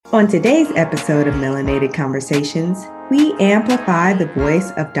On today's episode of Melanated Conversations, we amplify the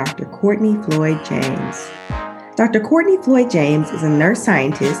voice of Dr. Courtney Floyd James. Dr. Courtney Floyd James is a nurse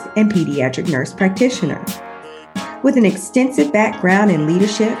scientist and pediatric nurse practitioner. With an extensive background in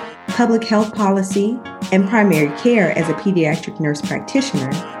leadership, public health policy, and primary care as a pediatric nurse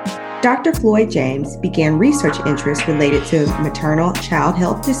practitioner, Dr. Floyd James began research interests related to maternal child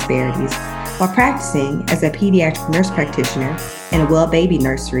health disparities while practicing as a pediatric nurse practitioner in a well baby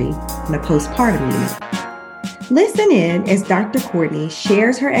nursery in a postpartum unit. Listen in as Dr. Courtney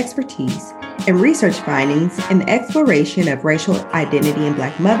shares her expertise and research findings in the exploration of racial identity in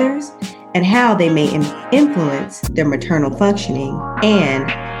Black mothers and how they may influence their maternal functioning and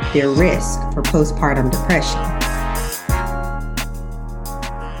their risk for postpartum depression.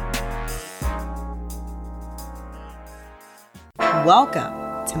 Welcome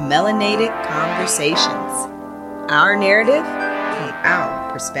to Melanated Conversations, our narrative from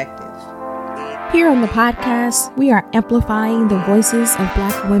our perspective. Here on the podcast, we are amplifying the voices of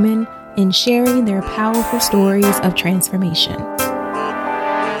Black women and sharing their powerful stories of transformation.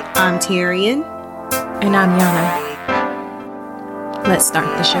 I'm Tyrion. And I'm Yana. Let's start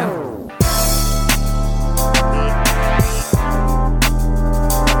the show.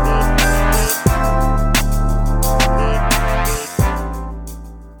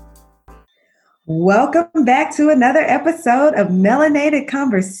 Welcome back to another episode of Melanated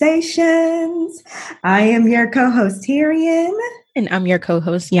Conversations. I am your co-host, Tyrion. And I'm your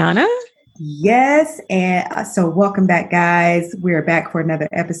co-host, Yana. Yes, and so welcome back, guys. We're back for another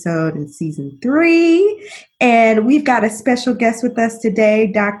episode in season 3, and we've got a special guest with us today,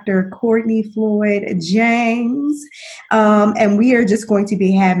 Dr. Courtney Floyd James, and we are just going to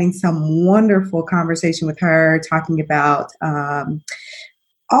be having some wonderful conversation with her, talking about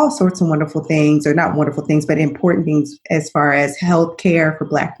all sorts of wonderful things, or not wonderful things, but important things as far as health care for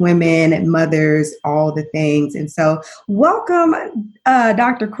Black women and mothers, all the things. And so welcome,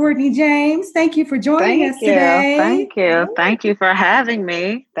 Dr. Courtney James. Thank you for joining us today. Thank you. Thank you for having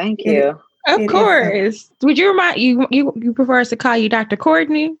me. Thank you. Of course. Would you remind you prefer us to call you Dr.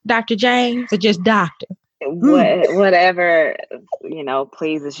 Courtney, Dr. James, or just doctor? Whatever,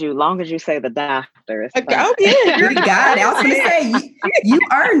 pleases you. Long as you say the doctor. It's fine. Oh, yeah, you got it. I was going to say, you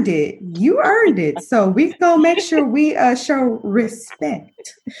earned it. You earned it. So we're going to make sure we show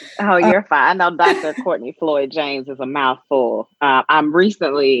respect. Oh, you're fine. I know Dr. Courtney Floyd James is a mouthful. I'm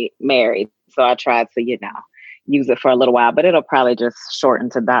recently married, so I tried to, use it for a little while, but it'll probably just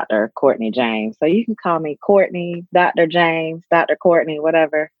shorten to Dr. Courtney James. So you can call me Courtney, Dr. James, Dr. Courtney,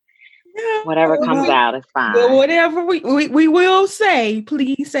 whatever. Whatever comes out is fine. Well, whatever we will say,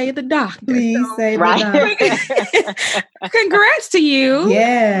 please say the doctor. Please say the doctor. Congrats to you.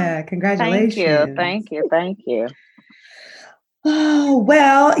 Yeah, congratulations. Thank you. Oh,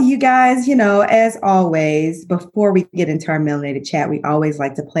 well, you guys, as always, before we get into our melanated chat, we always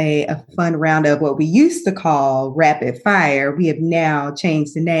like to play a fun round of what we used to call rapid fire. We have now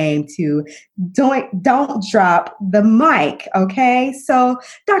changed the name to Don't Drop the Mic. Okay. So,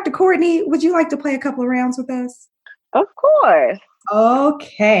 Dr. Courtney, would you like to play a couple of rounds with us? Of course.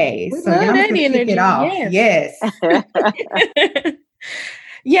 Okay. So now we can kick it off. Yes.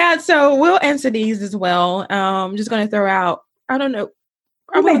 Yeah. So we'll answer these as well. I'm just going to throw out, I don't know.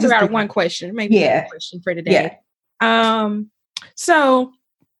 I'm going to throw out one question, maybe one question for today. Yeah. So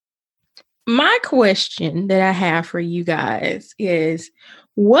my question that I have for you guys is,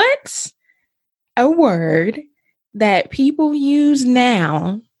 what's a word that people use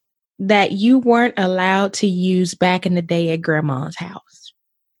now that you weren't allowed to use back in the day at grandma's house?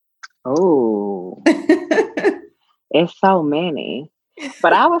 Oh, it's so many.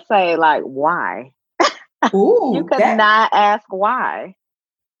 But I would say, why? Ooh, you could not ask why.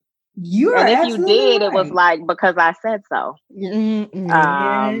 And if you did, it was because I said so. Mm-hmm.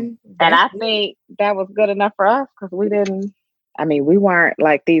 And I think that was good enough for us because we weren't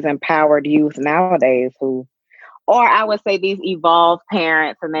like these empowered youth nowadays or I would say these evolved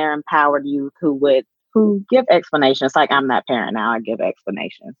parents and their empowered youth who give explanations. Like I'm that parent now, I give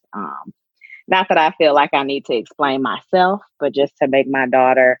explanations. Not that I feel like I need to explain myself, but just to make my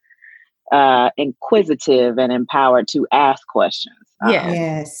daughter inquisitive and empowered to ask questions.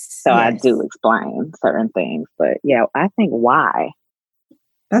 So I do explain certain things, but I think why.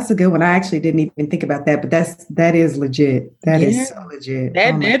 That's a good one. I actually didn't even think about that, but that is legit. That is so legit.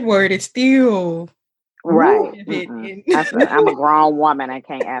 That word is still right. I'm a grown woman. I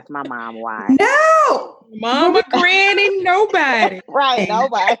can't ask my mom why. No, No. Mama, granny, nobody. Right,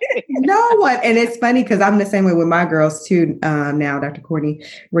 nobody. No one. And it's funny because I'm the same way with my girls too now, Dr. Courtney,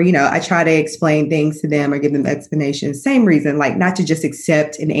 where, I try to explain things to them or give them explanations. Same reason, like not to just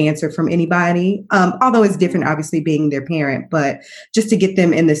accept an answer from anybody, although it's different, obviously, being their parent, but just to get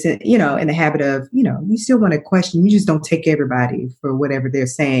them in the, in the habit of, you still want to question. You just don't take everybody for whatever they're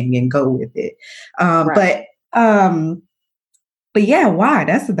saying and go with it. Right. But yeah, why?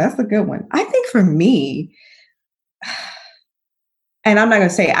 That's a good one. I think for me, and I'm not going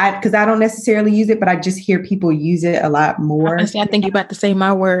to say because I don't necessarily use it, but I just hear people use it a lot more. I think you're about to say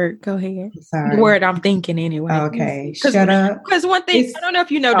my word. Go ahead. Sorry. The word I'm thinking anyway. Okay. Shut up. Because one thing, I don't know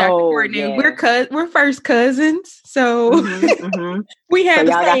if you know, Dr. Courtney, we're first cousins. So we have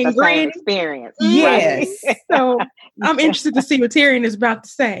the same experience. Yes. Right? So I'm interested to see what Tyrion is about to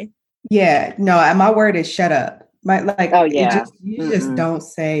say. Yeah. No, my word is shut up. You just don't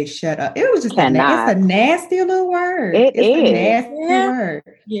say shut up. It was just it's a nasty little word. It's a nasty word.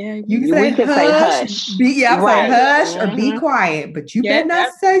 Yeah, you can say hush. Say hush or be quiet, but you better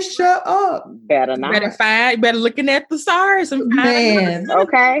not say shut up. Better not. Better looking at the stars and man.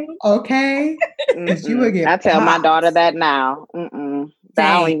 Okay. Because you will get. I tell my daughter that now. I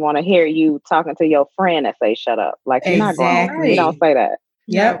don't even want to hear you talking to your friend that say shut up. Like you're not grown. You don't say that.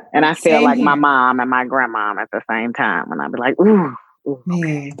 Yep. And I feel like my mom and my grandmom at the same time. And I'd be like, ooh.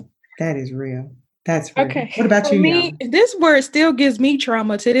 Man, that is real. That's real. Okay. What about you? Me, this word still gives me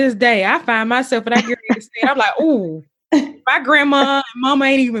trauma to this day. I find myself and I get ready to say it. I'm like, ooh, my grandma and mama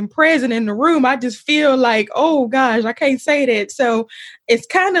ain't even present in the room. I just feel like, oh gosh, I can't say that. So it's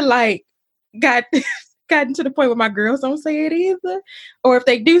kind of like gotten to the point where my girls don't say it either. Or if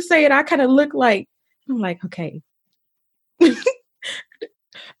they do say it, I kind of look like, I'm like, okay.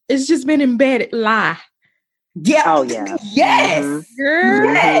 It's just been embedded lie. Yeah. Oh yeah. Yes. Girl.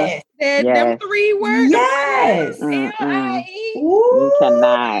 Yes. Them 3 words. Yes. L-I-E. You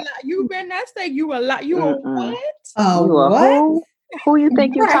cannot. You better not say you a lie. You a what? You a what? Who you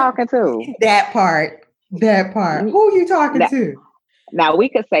think you're talking to? That part. Who you talking to? Now we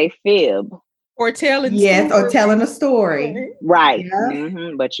could say fib. Or telling or telling a story. Right.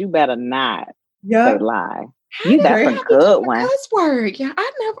 Yeah. But you better not say lie. That's a good one. Cuss word. Yeah,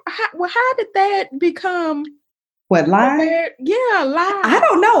 how did that become? What, lie? Yeah, lie. I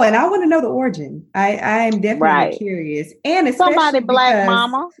don't know, and I want to know the origin. I am definitely curious. And especially somebody black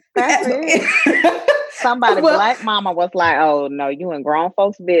mama. That's it. Somebody black mama was like, "Oh no, you in grown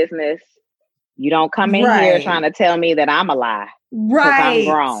folks' business. You don't come in here trying to tell me that I'm a lie. Right,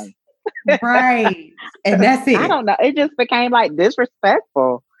 I'm grown. Right, and that's it. I don't know. It just became like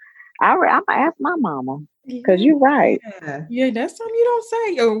disrespectful. I'm gonna ask my mama. Because you're right. Yeah, that's something you don't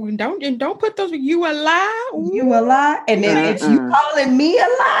say. Oh, don't put those. You a lie. You a lie, and then if you calling me a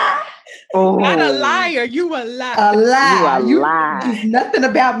lie, not a liar. You a lie. A lie. You a lie. Nothing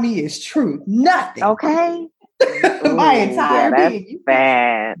about me is true. Nothing. Okay. My entire being. That's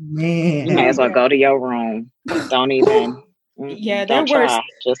bad. Man, you may as well go to your room. Don't even. Yeah,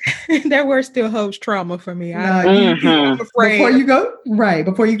 that word still holds trauma for me. I'm afraid. Before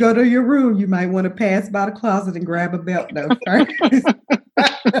you go to your room, you might want to pass by the closet and grab a belt though.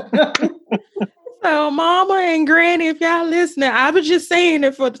 So, Mama and Granny, if y'all listening, I was just saying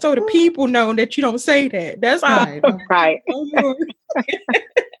it so the people know that you don't say that. That's all. Right.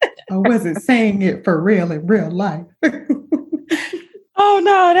 I wasn't saying it for real in real life. Oh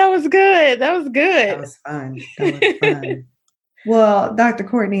no, that was good. That was fun. Well, Dr.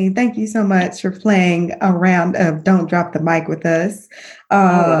 Courtney, thank you so much for playing a round of Don't Drop the Mic with us.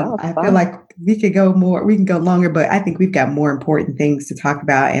 I feel like we can go longer, but I think we've got more important things to talk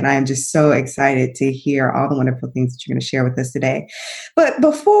about. And I'm just so excited to hear all the wonderful things that you're going to share with us today. But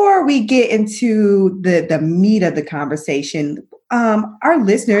before we get into the meat of the conversation, our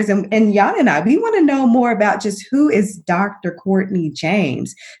listeners and Yana and I, we want to know more about just who is Dr. Courtney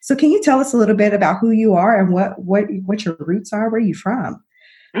James. So can you tell us a little bit about who you are and what your roots are? Where are you from?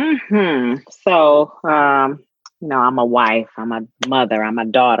 So, I'm a wife, I'm a mother, I'm a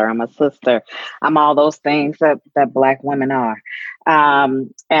daughter, I'm a sister. I'm all those things that Black women are.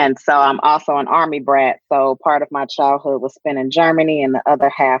 And so I'm also an Army brat. So part of my childhood was spent in Germany and the other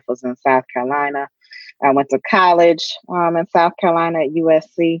half was in South Carolina. I went to college in South Carolina at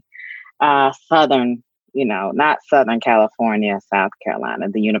USC, Southern, not Southern California, South Carolina,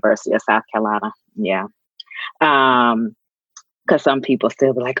 the University of South Carolina. Yeah. Because some people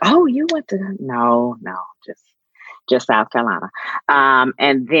still be like, oh, you went to, no, just South Carolina.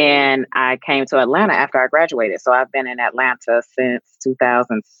 And then I came to Atlanta after I graduated. So I've been in Atlanta since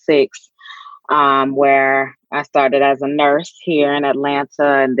 2006. where I started as a nurse here in Atlanta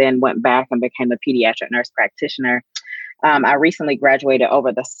and then went back and became a pediatric nurse practitioner. I recently graduated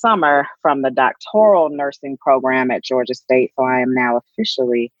over the summer from the doctoral nursing program at Georgia State. So I am now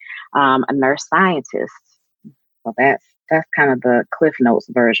officially a nurse scientist. So that's kind of the Cliff Notes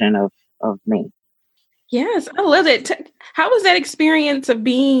version of me. Yes, I love it. How was that experience of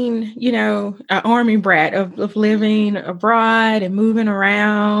being, an Army brat, of living abroad and moving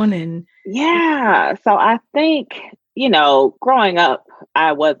around? And yeah, so I think, growing up,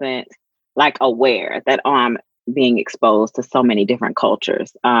 I wasn't like aware that I'm being exposed to so many different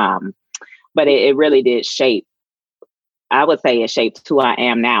cultures. But it really did shape, I would say it shaped who I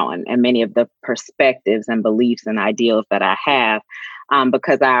am now and many of the perspectives and beliefs and ideals that I have.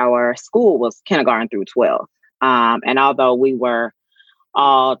 Because our school was kindergarten through 12th. And although we were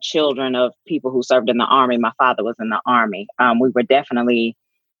all children of people who served in the Army, my father was in the Army. We were definitely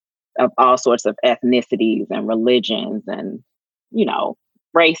of all sorts of ethnicities and religions and,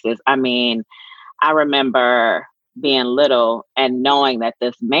 races. I mean, I remember being little and knowing that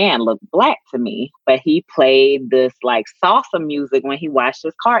this man looked Black to me, but he played this like salsa music when he washed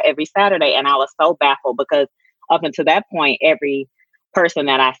his car every Saturday. And I was so baffled because up until that point, every person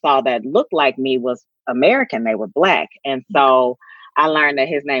that I saw that looked like me was American. They were Black. And so I learned that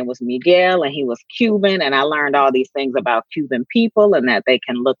his name was Miguel and he was Cuban. And I learned all these things about Cuban people and that they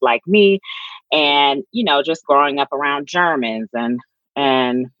can look like me. And, just growing up around Germans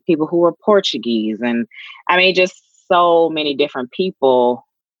and people who were Portuguese. And I mean, just so many different people.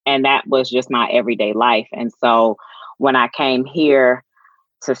 And that was just my everyday life. And so when I came here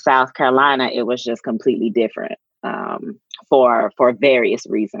to South Carolina, it was just completely different. For various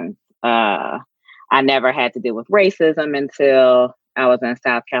reasons. I never had to deal with racism until I was in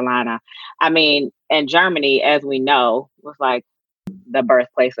South Carolina. I mean, and Germany, as we know, was like the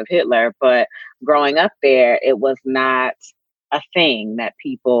birthplace of Hitler. But growing up there, it was not a thing that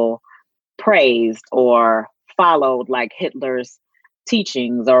people praised or followed like Hitler's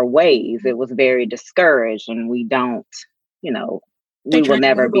teachings or ways. It was very discouraged, and we don't, we will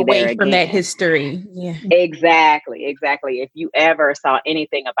never be there again. From that history. Yeah. Exactly. If you ever saw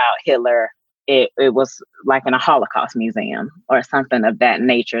anything about Hitler, it was like in a Holocaust museum or something of that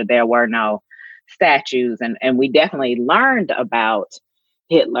nature. There were no statues. And we definitely learned about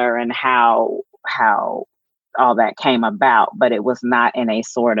Hitler and how all that came about, but it was not in a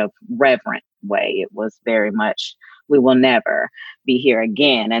sort of reverent way. It was very much, we will never be here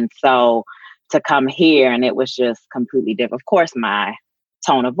again. And so to come here, and it was just completely different. Of course, my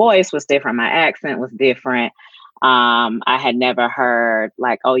tone of voice was different. My accent was different. I had never heard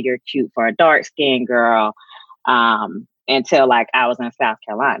like, oh, you're cute for a dark-skinned girl, until like I was in South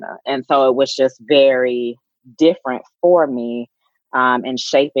Carolina. And so it was just very different for me, in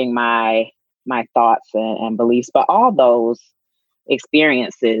shaping my thoughts and beliefs. But all those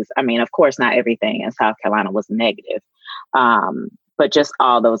experiences, I mean, of course, not everything in South Carolina was negative. But just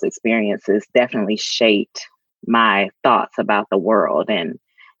all those experiences definitely shaped my thoughts about the world and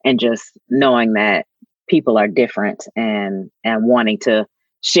just knowing that people are different and wanting to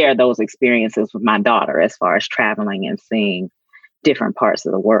share those experiences with my daughter as far as traveling and seeing different parts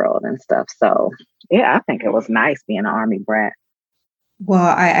of the world and stuff. So, yeah, I think it was nice being an Army brat.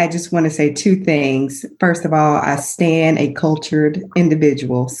 Well, I just want to say two things. First of all, I stand a cultured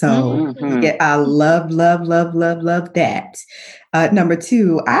individual. So yeah, I love that. Number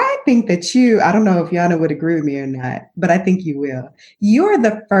two, I think that I don't know if Yana would agree with me or not, but I think you will. You're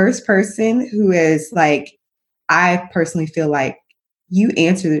the first person who is like, I personally feel like you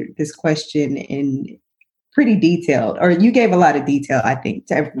answered this question in pretty detailed, or you gave a lot of detail, I think,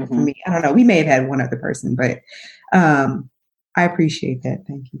 for me. I don't know. We may have had one other person, but I appreciate that.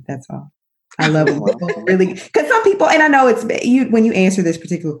 Thank you. That's all. I love it. Really, because some people, and I know it's you when you answer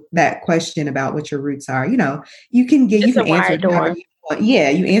that question about what your roots are, you can answer it however you want. Yeah,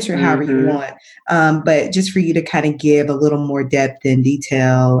 you answer it however you want. But just for you to kind of give a little more depth and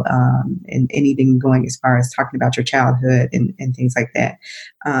detail, and even going as far as talking about your childhood and things like that.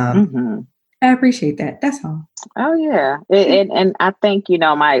 I appreciate that. That's all. Oh yeah, and I think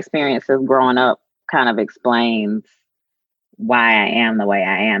my experiences growing up kind of explains why I am the way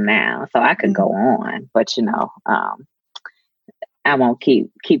I am now. So I could go on, but I won't keep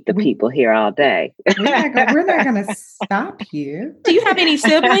the people here all day. We're not going to stop you. Do you have any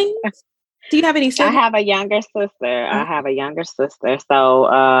siblings? I have a younger sister. So,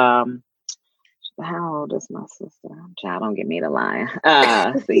 how old is my sister? Child, don't give me the line.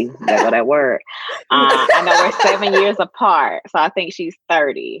 See, that word. I know we're 7 years apart. So I think she's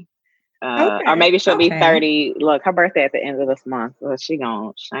 30. Or maybe she'll be 30. Look, her birthday at the end of this month. So she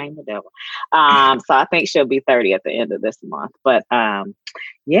gonna shame the devil. So I think she'll be 30 at the end of this month. But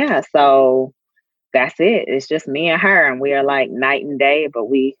yeah, so that's it. It's just me and her, and we are like night and day, but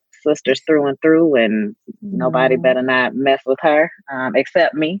we sisters through and through, and nobody better not mess with her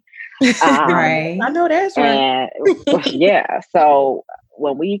except me. Right. I know that's right. Yeah. So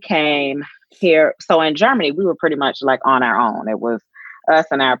when we came here, so in Germany, we were pretty much like on our own. It was us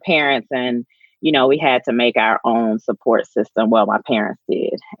and our parents, and we had to make our own support system. Well, my parents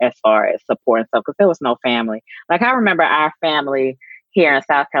did, as far as support and stuff, because there was no family. Like, I remember our family here in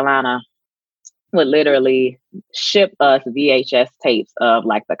South Carolina would literally ship us VHS tapes of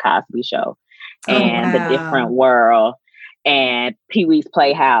like the Cosby Show and The Different World and Pee-wee's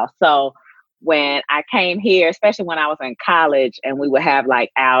Playhouse. So when I came here, especially when I was in college, and we would have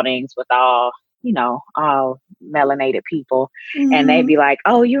like outings with all melanated people, and they'd be like,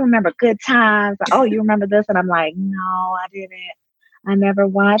 "Oh, you remember Good Times? Oh, you remember this?" And I'm like, "No, I didn't. I never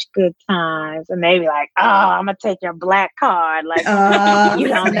watched Good Times." And they be like, "Oh, I'm gonna take your black card. Like, you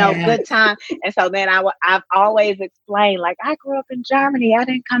don't know Good Times." And so then I've always explained, like, I grew up in Germany. I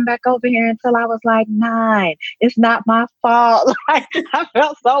didn't come back over here until I was like 9. It's not my fault. Like, I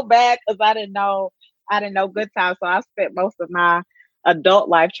felt so bad because I didn't know Good Times. So I spent most of my adult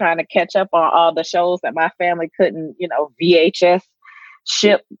life trying to catch up on all the shows that my family couldn't, VHS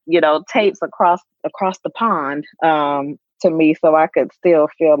ship, tapes across the pond. To me, so I could still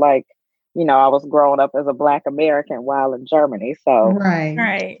feel like, I was growing up as a Black American while in Germany. So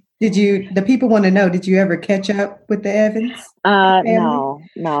right. The people want to know, did you ever catch up with the Evans? No,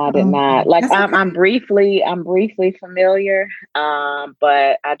 I did not. Like, I'm briefly familiar,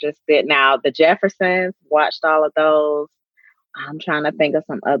 but I just did. Now, the Jeffersons, watched all of those. I'm trying to think of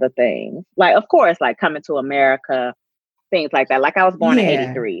some other things. Like, of course, like Coming to America, things like that. Like, I was born in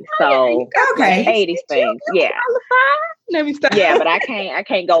 83. So like 80s things. Yeah. Let me stop. Yeah, but I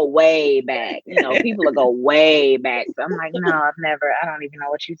can't go way back. People will go way back. So I'm like, no, I don't even know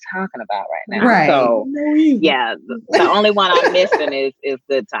what you're talking about right now. Right. So yeah, the only one I'm missing is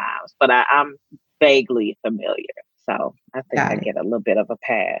Good Times, but I'm vaguely familiar. So I think I get a little bit of a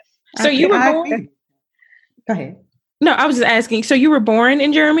pass. So you were born? Go ahead. No, I was just asking. So you were born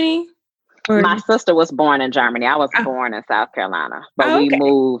in Germany? My sister was born in Germany. I was born in South Carolina, but we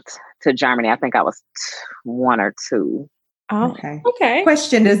moved to Germany. I think I was 1 or 2. Oh, okay.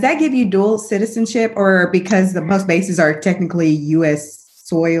 Question: does that give you dual citizenship, or because the most bases are technically U.S.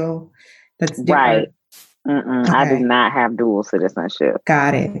 soil? That's different. Right. Okay. I did not have dual citizenship.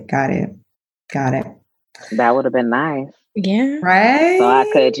 Got it. That would have been nice. Yeah. Right. So I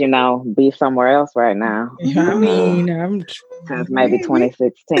could, be somewhere else right now. I mean, I'm since maybe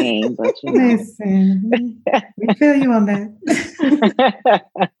 2016, but listen, we feel you on that.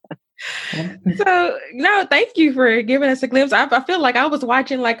 So no, thank you for giving us a glimpse. I feel like I was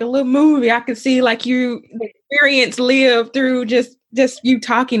watching like a little movie. I could see like you experience live through just you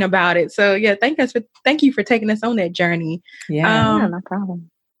talking about it. So yeah, thank you for taking us on that journey. Yeah, no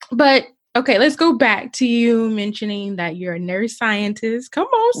problem. But okay, let's go back to you mentioning that you're a nurse scientist. Come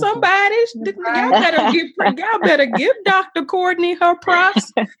on, somebody. Y'all better give Dr. Courtney her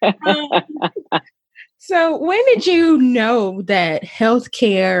props. So when did you know that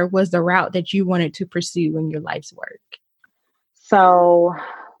healthcare was the route that you wanted to pursue in your life's work? So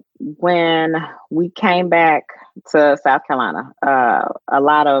when we came back to South Carolina, a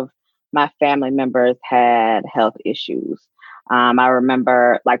lot of my family members had health issues. I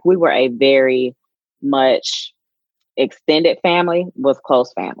remember like we were a very much extended family, was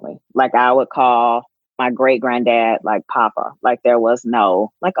close family. Like I would call my great granddad like Papa. Like there was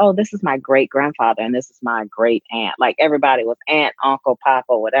no like, oh, this is my great grandfather and this is my great aunt. Like everybody was aunt, uncle,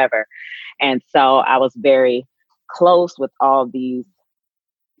 Papa, whatever. And so I was very close with all these,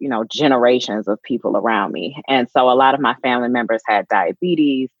 generations of people around me. And so a lot of my family members had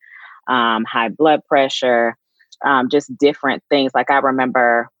diabetes, high blood pressure, just different things. Like I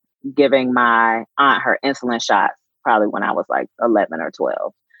remember giving my aunt her insulin shots probably when I was like 11 or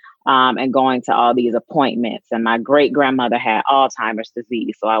 12. And going to all these appointments. And my great grandmother had Alzheimer's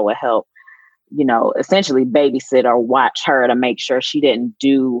disease. So I would help, essentially babysit or watch her to make sure she didn't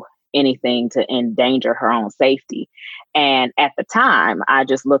do anything to endanger her own safety. And at the time, I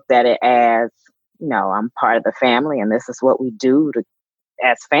just looked at it as, I'm part of the family and this is what we do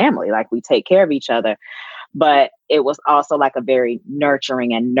as family. Like we take care of each other. But it was also like a very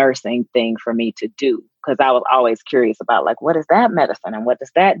nurturing and nursing thing for me to do. Because I was always curious about like, what is that medicine and what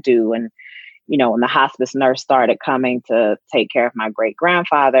does that do? And, when the hospice nurse started coming to take care of my great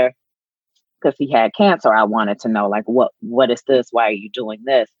grandfather, because he had cancer, I wanted to know like, what is this? Why are you doing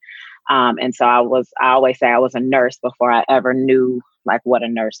this? And so I always say I was a nurse before I ever knew like what a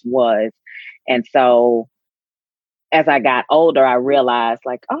nurse was. And so as I got older, I realized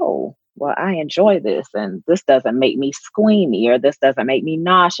like, oh, well, I enjoy this, and this doesn't make me squeamy, or this doesn't make me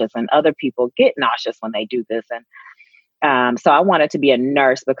nauseous, and other people get nauseous when they do this. And so I wanted to be a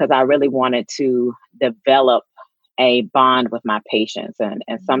nurse because I really wanted to develop a bond with my patients. And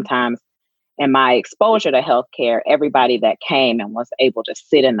sometimes in my exposure to healthcare, everybody that came and was able to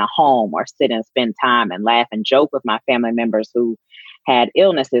sit in the home or sit and spend time and laugh and joke with my family members who had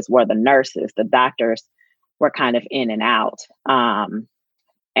illnesses were the nurses. The doctors were kind of in and out.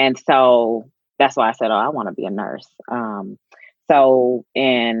 And so that's why I said, oh, I want to be a nurse. So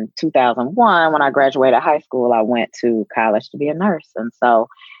in 2001, when I graduated high school, I went to college to be a nurse. And so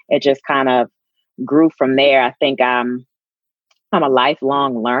it just kind of grew from there. I think I'm a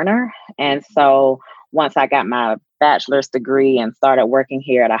lifelong learner. And so once I got my bachelor's degree and started working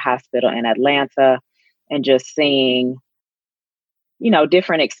here at a hospital in Atlanta and just seeing,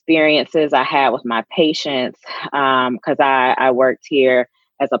 different experiences I had with my patients, because I worked here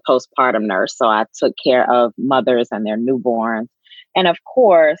as a postpartum nurse. So I took care of mothers and their newborns. And of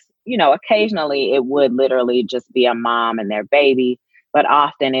course, occasionally it would literally just be a mom and their baby, but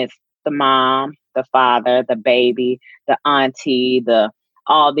often it's the mom, the father, the baby, the auntie,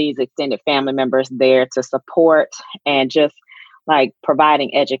 all these extended family members there to support and just like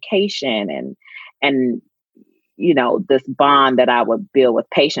providing education and this bond that I would build with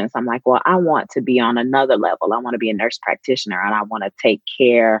patients. I'm like, well, I want to be on another level. I want to be a nurse practitioner, and I want to take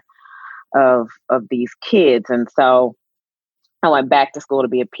care of these kids. And so I went back to school to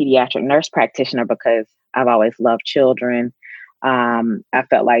be a pediatric nurse practitioner because I've always loved children. I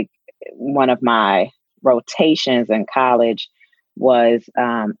felt like one of my rotations in college was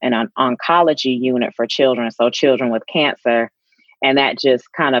an oncology unit for children, so children with cancer. And that just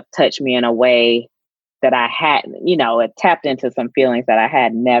kind of touched me in a way that I had, it tapped into some feelings that I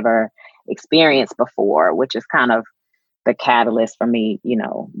had never experienced before, which is kind of the catalyst for me,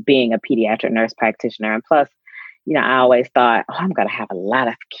 being a pediatric nurse practitioner. And plus, I always thought, oh, I'm going to have a lot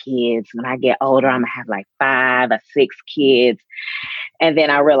of kids. When I get older, I'm going to have like 5 or 6 kids. And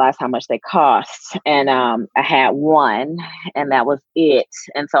then I realized how much they cost. And I had one, and that was it.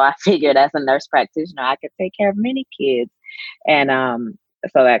 And so I figured as a nurse practitioner, I could take care of many kids. And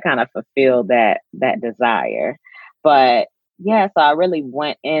so that kind of fulfilled that desire. But yeah, so I really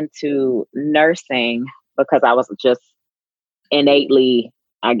went into nursing because I was just innately,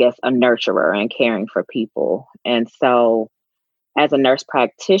 I guess, a nurturer and caring for people. And so as a nurse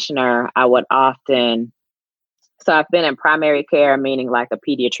practitioner, I would often, so I've been in primary care, meaning like a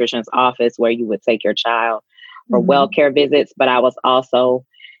pediatrician's office where you would take your child for well care visits, but I was also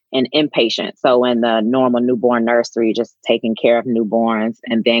an inpatient. So in the normal newborn nursery, just taking care of newborns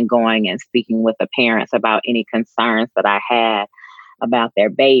and then going and speaking with the parents about any concerns that I had about their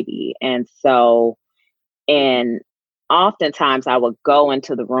baby. And so, oftentimes I would go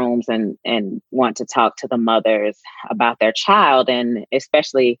into the rooms and want to talk to the mothers about their child. And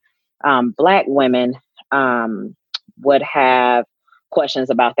especially Black women would have questions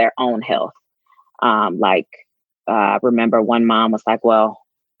about their own health. I remember one mom was like, well,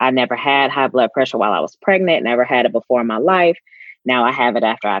 I never had high blood pressure while I was pregnant, never had it before in my life. Now I have it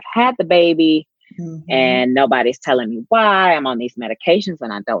after I've had the baby. And nobody's telling me why. I'm on these medications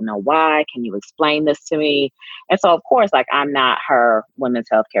and I don't know why. Can you explain this to me? And so, of course, like I'm not her women's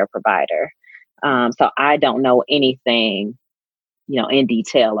healthcare provider. So I don't know anything, in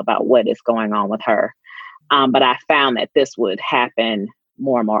detail about what is going on with her. But I found that this would happen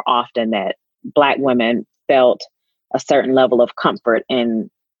more and more often, that Black women felt a certain level of comfort in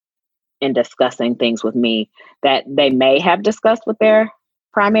discussing things with me that they may have discussed with their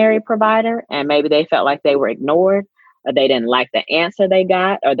primary provider, and maybe they felt like they were ignored, or they didn't like the answer they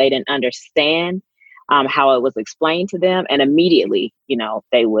got, or they didn't understand how it was explained to them. And immediately,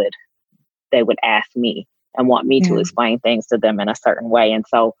 they would ask me and want me to explain things to them in a certain way. And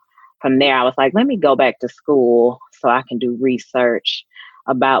so from there, I was like, let me go back to school so I can do research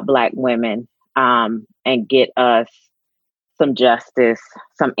about Black women and get us some justice,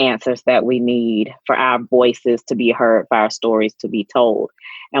 some answers that we need for our voices to be heard, for our stories to be told.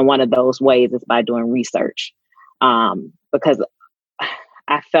 And one of those ways is by doing research. Because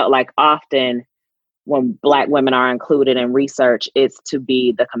I felt like often when Black women are included in research, it's to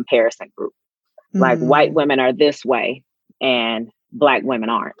be the comparison group. Like white women are this way and Black women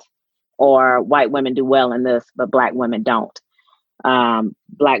aren't. Or white women do well in this, but Black women don't.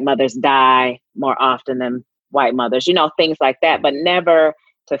 Black mothers die more often than white mothers, things like that, but never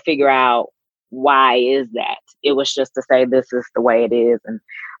to figure out why is that. It was just to say, this is the way it is. And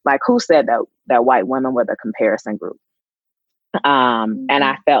like, who said that white women were the comparison group? And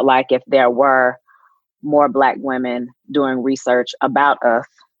I felt like if there were more Black women doing research about us,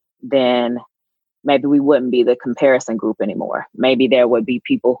 then maybe we wouldn't be the comparison group anymore. Maybe there would be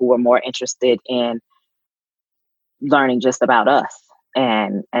people who were more interested in learning just about us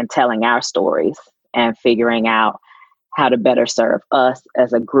and telling our stories and figuring out how to better serve us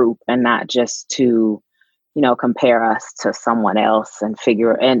as a group, and not just to, compare us to someone else and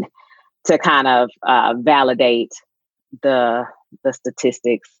to kind of validate the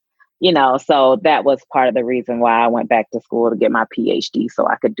statistics, so that was part of the reason why I went back to school to get my PhD, so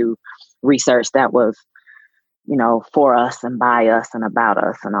I could do research that was, for us and by us and about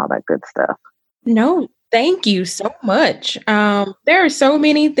us and all that good stuff. No, thank you so much. There are so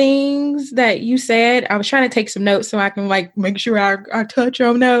many things that you said. I was trying to take some notes so I can make sure I touch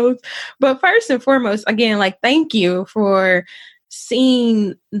on those. But first and foremost, again, thank you for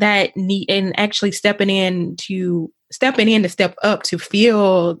seeing that need and actually stepping in to step up to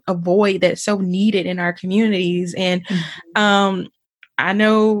fill a void that's so needed in our communities. And I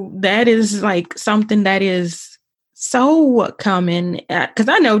know that is something that is so common, because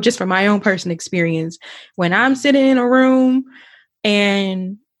I know just from my own personal experience, when I'm sitting in a room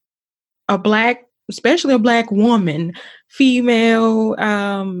and especially a Black woman, female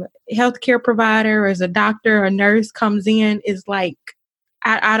healthcare provider, as a doctor or nurse comes in, is I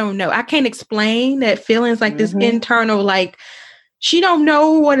don't know. I can't explain that feelings, this internal, she don't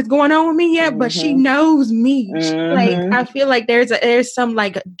know what is going on with me yet, but she knows me. I feel like there's some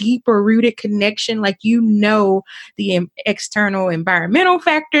deeper rooted connection. The external environmental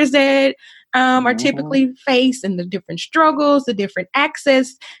factors that are typically faced, and the different struggles, the different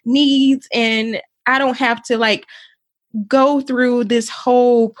access needs. And I don't have to go through this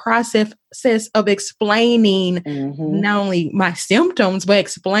whole process of explaining not only my symptoms, but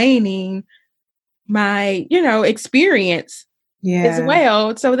explaining my, experience as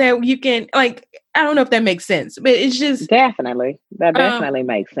well, so that you can I don't know if that makes sense, but it's just that definitely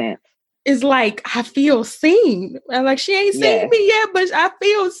makes sense. It's I feel seen. She ain't seen me yet, but I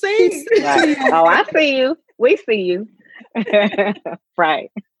feel seen. Right. Oh, I see you. We see you.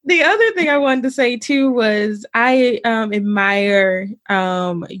 Right. The other thing I wanted to say too was I admire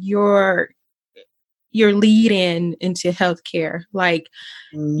your lead into healthcare.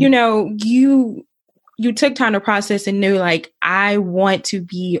 You took time to process and knew I want to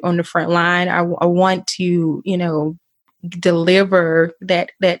be on the front line. I want to deliver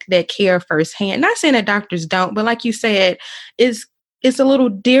that care firsthand. Not saying that doctors don't, but like you said, it's a little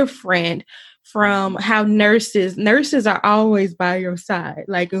different from how nurses are always by your side.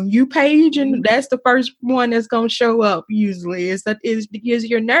 When you page, and that's the first one that's going to show up usually is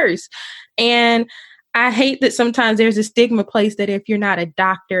your nurse. And I hate that sometimes there's a stigma placed that if you're not a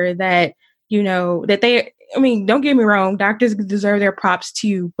doctor that, don't get me wrong, doctors deserve their props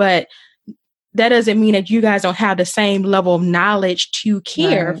too, but that doesn't mean that you guys don't have the same level of knowledge to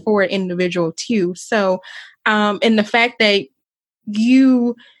care for an individual too. So, and the fact that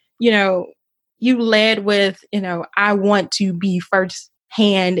you led with, I want to be first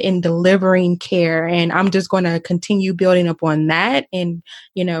hand in delivering care, and I'm just going to continue building up on that and,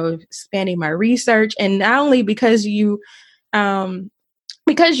 expanding my research. And not only because you are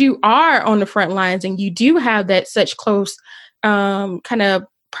on the front lines and you do have that such close kind of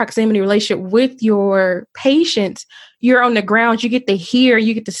proximity relationship with your patients, you're on the ground, you get to hear,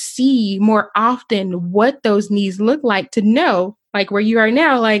 you get to see more often what those needs look like, to know where you are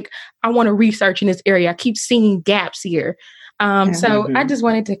now, I want to research in this area. I keep seeing gaps here. So I just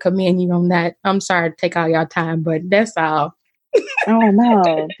wanted to commend you on that. I'm sorry to take all your time, but that's all. Oh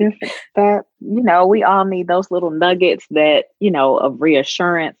no, just that, we all need those little nuggets that, of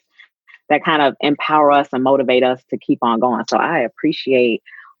reassurance that kind of empower us and motivate us to keep on going. So I appreciate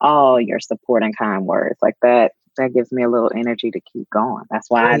all your support and kind words like that. That gives me a little energy to keep going. That's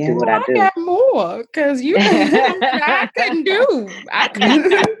why I do what I do. I got more because I couldn't do. I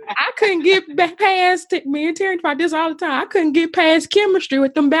couldn't get past. Me and Terry about this all the time. I couldn't get past chemistry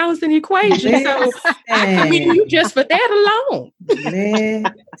with them balancing equations. So I commend you just for that alone. Listen.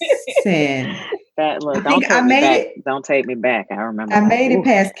 Don't take me back. I remember. I made it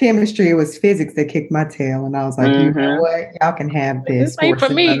past chemistry. It was physics that kicked my tail, and I was like, you know what? Y'all can have this. This ain't for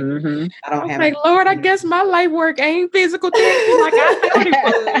me. I don't have. Lord, I guess my life work ain't physical therapy like I thought it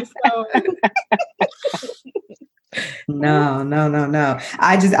was. So. No.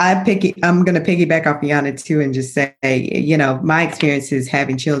 I'm going to piggyback off Yana too, and just say, my experiences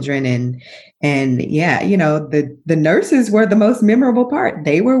having children and yeah, the nurses were the most memorable part.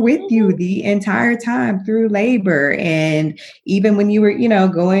 They were with you the entire time through labor. And even when you were,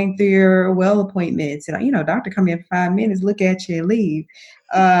 going through your well appointments and, doctor come in 5 minutes, look at you and leave.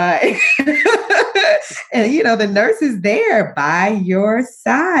 And the nurse is there by your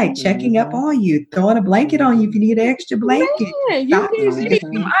side, checking up on you, throwing a blanket on you if you need an extra blanket. Man, you need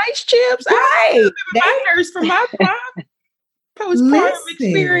some ice chips. I my nurse from my postpartum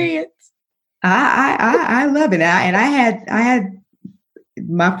experience. I love it. And I had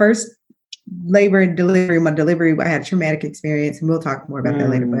my first labor and delivery. My delivery, I had a traumatic experience, and we'll talk more about that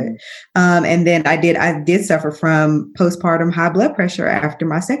later. But and then I did suffer from postpartum high blood pressure after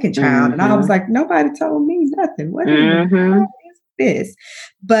my second child, and I was like, nobody told me nothing. What is this?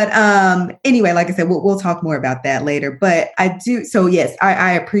 But anyway, like I said, we'll talk more about that later. But I do. So yes,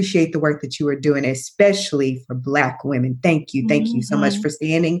 I appreciate the work that you are doing, especially for Black women. Thank you so much for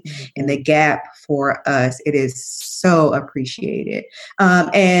standing in the gap for us. It is so appreciated.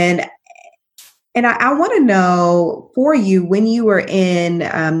 And I want to know, for you, when you were in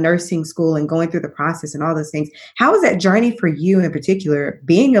nursing school and going through the process and all those things, how was that journey for you in particular,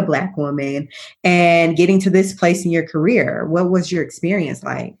 being a Black woman and getting to this place in your career? What was your experience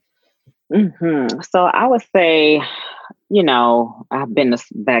like? So I would say, I've been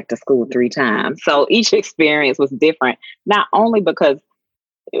back to school 3 times. So each experience was different, not only because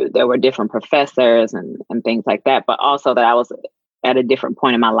there were different professors and things like that, but also that I was at a different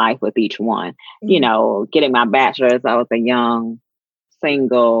point in my life with each one. Getting my bachelor's, I was a young,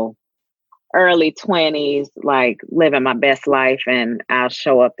 single, early 20s, like living my best life, and I'll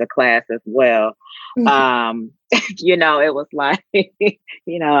show up to class as well. It was like, I'm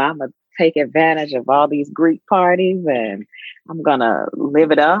going to take advantage of all these Greek parties and I'm going to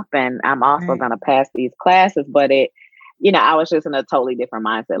live it up. And I'm also going to pass these classes. But I was just in a totally different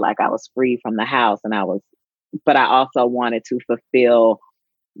mindset. Like I was free from the house, but I also wanted to fulfill,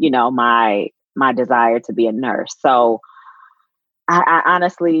 my desire to be a nurse. So I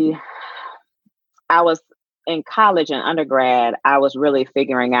honestly, I was in college and undergrad, I was really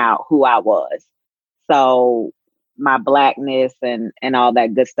figuring out who I was. So my Blackness and all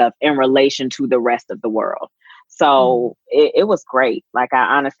that good stuff in relation to the rest of the world. So it was great. Like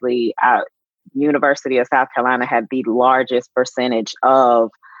University of South Carolina had the largest percentage of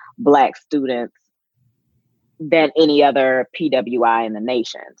Black students than any other PWI in the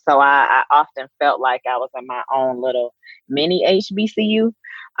nation. So I often felt like I was in my own little mini HBCU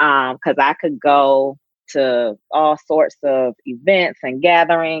because I could go to all sorts of events and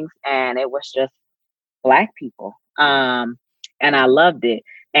gatherings, and it was just Black people. And I loved it.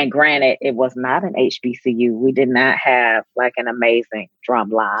 And granted, it was not an HBCU. We did not have like an amazing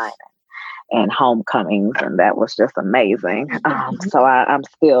drum line and homecomings, and that was just amazing. So I'm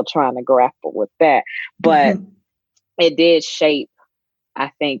still trying to grapple with that. But it did shape,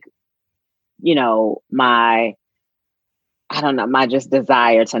 I think, my just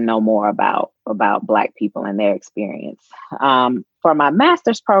desire to know more about Black people and their experience. For my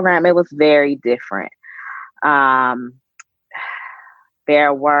master's program, it was very different. I'm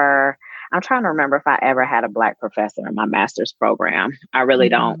trying to remember if I ever had a Black professor in my master's program. I really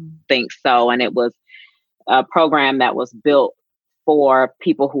don't think so. And it was a program that was built for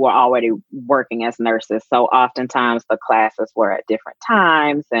people who are already working as nurses. So oftentimes the classes were at different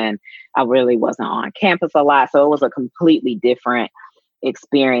times and I really wasn't on campus a lot. So it was a completely different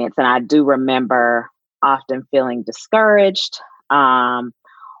experience. And I do remember often feeling discouraged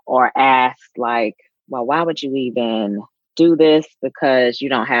or asked like, well, why would you even do this? Because you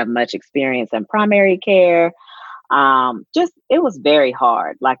don't have much experience in primary care. It was very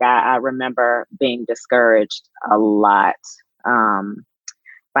hard. Like I remember being discouraged a lot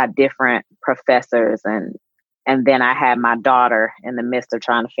by different professors. And then I had my daughter in the midst of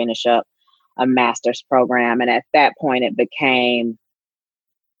trying to finish up a master's program. And at that point, it became,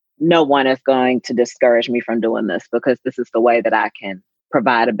 no one is going to discourage me from doing this because this is the way that I can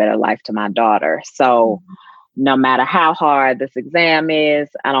provide a better life to my daughter. So no matter how hard this exam is,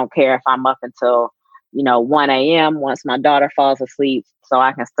 I don't care if I'm up until 1 a.m. once my daughter falls asleep so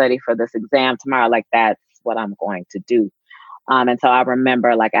I can study for this exam tomorrow. Like that's what I'm going to do. And so I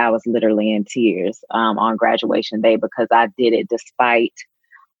remember like I was literally in tears on graduation day because I did it despite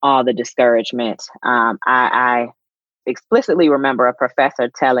all the discouragement. I explicitly remember a professor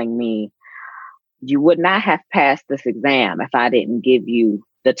telling me, you would not have passed this exam if I didn't give you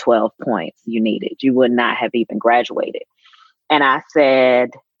the 12 points you needed. You would not have even graduated. And I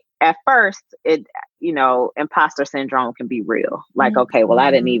said, at first imposter syndrome can be real. Like, okay, well, I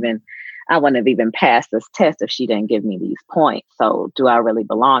wouldn't have even passed this test if she didn't give me these points. So do I really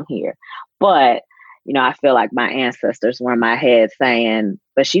belong here? But, I feel like my ancestors were in my head saying,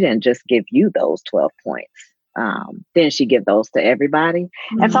 but she didn't just give you those 12 points. Didn't she give those to everybody?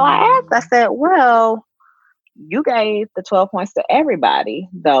 Mm-hmm. And so I asked, I said, well, you gave the 12 points to everybody,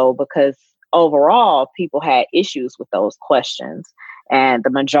 though, because overall, people had issues with those questions. And the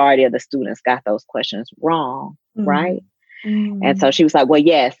majority of the students got those questions wrong, right? Mm-hmm. And so she was like, well,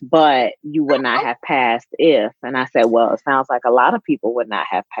 yes, but you would not have passed if. And I said, well, it sounds like a lot of people would not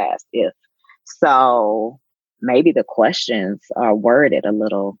have passed if. So maybe the questions are worded a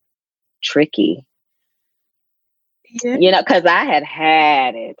little tricky. Yeah. Because I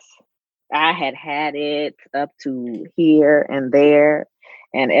had it. I had it up to here and there.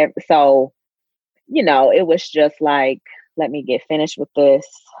 And so, it was just like, let me get finished with this.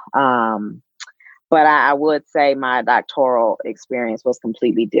 But I would say my doctoral experience was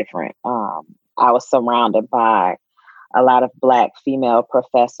completely different. I was surrounded by a lot of Black female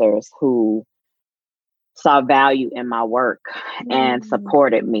professors who saw value in my work and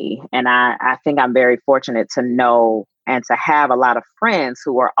supported me. And I think I'm very fortunate to know and to have a lot of friends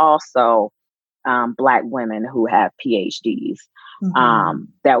who are also Black women who have PhDs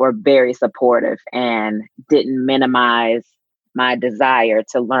that were very supportive and didn't minimize my desire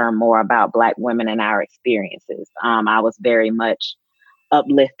to learn more about Black women and our experiences. I was very much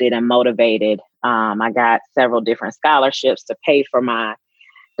uplifted and motivated. I got several different scholarships to pay for my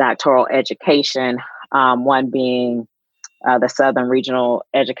doctoral education, one being the Southern Regional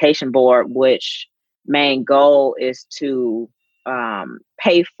Education Board, which main goal is to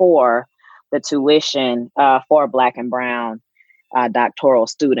pay for the tuition for Black and Brown doctoral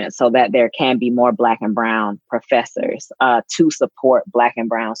students so that there can be more Black and Brown professors to support Black and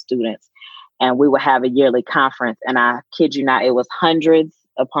Brown students. And we would have a yearly conference, and I kid you not, it was hundreds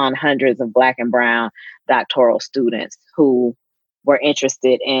upon hundreds of Black and Brown doctoral students who were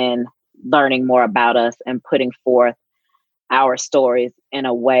interested in learning more about us and putting forth our stories in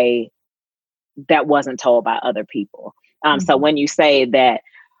a way that wasn't told by other people. So when you say that,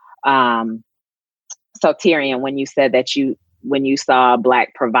 so Tyrion, when you said that when you saw a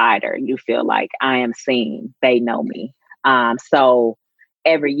Black provider, you feel like I am seen, they know me. So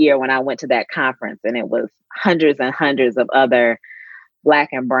every year when I went to that conference, and it was hundreds and hundreds of other Black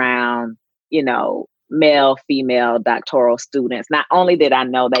and Brown, male, female doctoral students, not only did I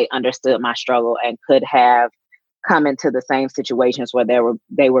know they understood my struggle and could have come into the same situations where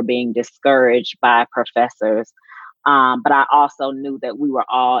they were being discouraged by professors, but I also knew that we were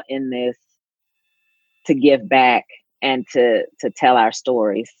all in this to give back and to tell our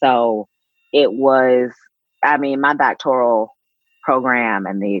stories. So it was, my doctoral program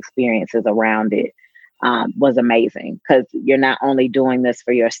and the experiences around it was amazing, because you're not only doing this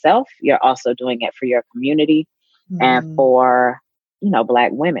for yourself, you're also doing it for your community and for,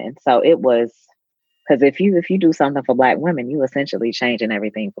 Black women. So it was, because if you do something for Black women, you essentially changing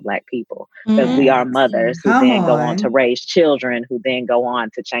everything for Black people, because we are mothers who then go on to raise children who then go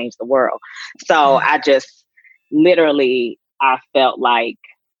on to change the world. So I just literally, I felt like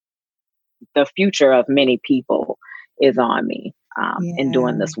the future of many people is on me in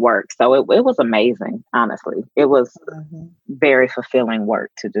doing this work. So it was amazing, honestly. It was very fulfilling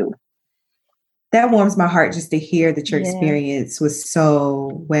work to do. That warms my heart just to hear that your experience was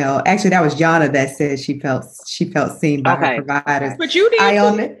so well. Actually, that was Jana that said she felt seen by her providers. But you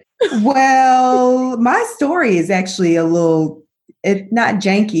did. Well, my story is actually a little, it's not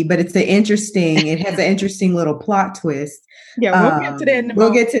janky, but it has an interesting little plot twist. Yeah, we'll get to that.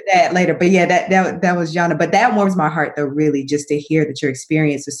 We'll get to that later. But yeah, that was Jana. But that warms my heart though, really, just to hear that your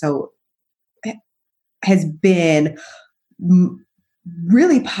experience has been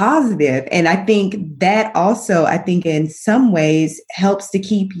really positive. And I think that also, in some ways helps to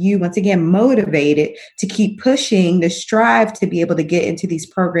keep you, once again, motivated to keep pushing, to strive to be able to get into these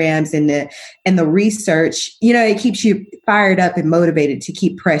programs and the research. It keeps you fired up and motivated to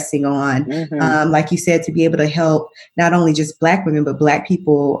keep pressing on. Like you said, to be able to help not only just Black women, but Black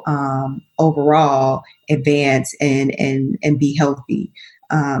people overall advance and be healthy.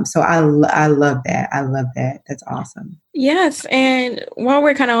 So I love that. I love that. That's awesome. Yes. And while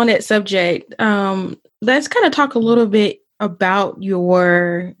we're kind of on that subject, let's kind of talk a little bit about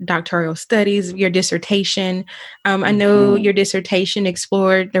your doctoral studies, your dissertation. I know your dissertation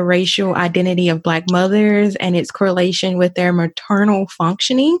explored the racial identity of Black mothers and its correlation with their maternal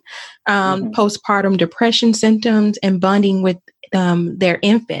functioning, postpartum depression symptoms, and bonding with their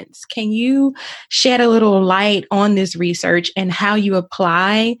infants. Can you shed a little light on this research and how you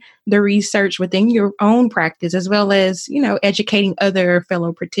apply the research within your own practice, as well as, educating other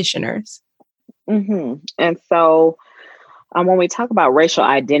fellow practitioners? Mm-hmm. And so when we talk about racial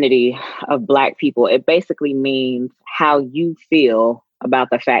identity of Black people, it basically means how you feel about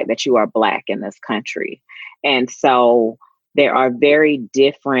the fact that you are Black in this country. And so there are very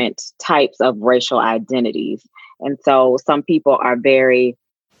different types of racial identities. And so some people are very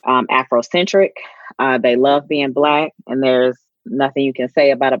Afrocentric. They love being Black, and there's nothing you can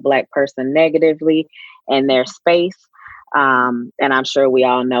say about a Black person negatively in their space. And I'm sure we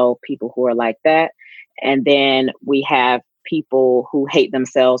all know people who are like that. And then we have people who hate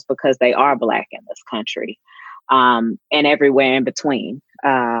themselves because they are Black in this country, and everywhere in between.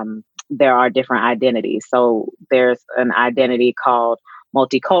 There are different identities. So there's an identity called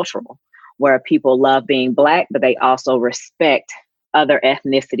multicultural, where people love being Black, but they also respect other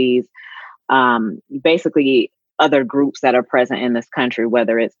ethnicities, basically other groups that are present in this country,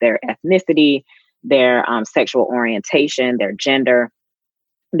 whether it's their ethnicity, their sexual orientation, their gender,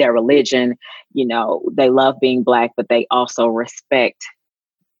 their religion. They love being Black, but they also respect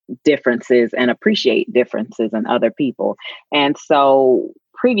differences and appreciate differences in other people. And so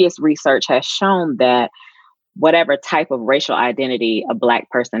previous research has shown that whatever type of racial identity a Black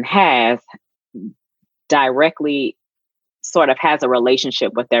person has directly sort of has a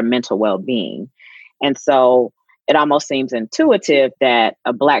relationship with their mental well-being. And so it almost seems intuitive that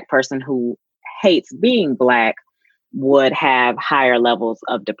a Black person who hates being Black would have higher levels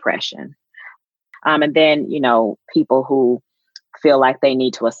of depression. And then, people who feel like they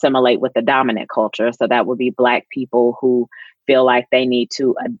need to assimilate with the dominant culture. So that would be Black people who feel like they need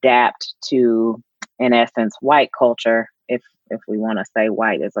to adapt to, in essence, white culture, if we want to say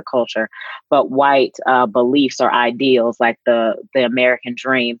white as a culture, but white beliefs or ideals like the American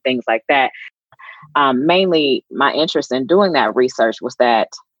dream, things like that. Mainly my interest in doing that research was that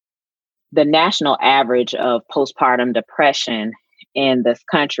the national average of postpartum depression in this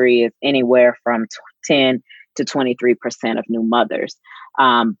country is anywhere from 10 to 23% of new mothers.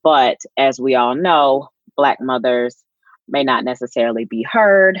 But as we all know, Black mothers may not necessarily be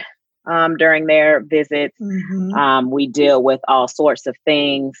heard during their visits. Mm-hmm. We deal with all sorts of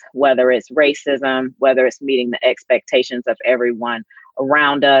things, whether it's racism, whether it's meeting the expectations of everyone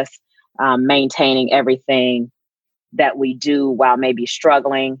around us, maintaining everything that we do while maybe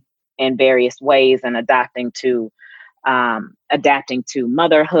struggling in various ways and adapting to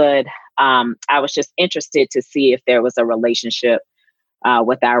motherhood. I was just interested to see if there was a relationship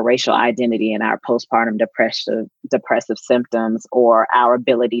with our racial identity and our postpartum depressive symptoms, or our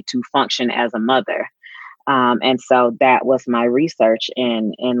ability to function as a mother. And so that was my research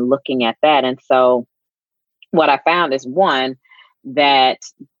in looking at that. And so what I found is, one, that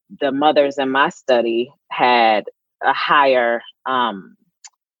the mothers in my study had a higher, I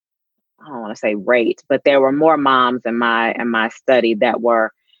don't want to say rate, but there were more moms in my study that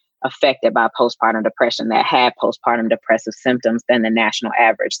were affected by postpartum depression, that had postpartum depressive symptoms, than the national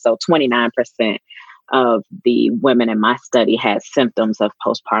average. So 29% of the women in my study had symptoms of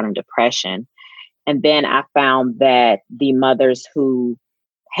postpartum depression. And then I found that the mothers who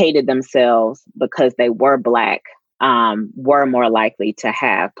hated themselves because they were Black were more likely to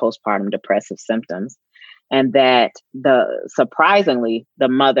have postpartum depressive symptoms. And that surprisingly, the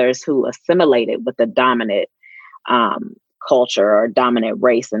mothers who assimilated with the dominant culture or dominant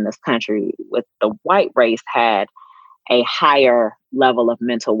race in this country, with the white race, had a higher level of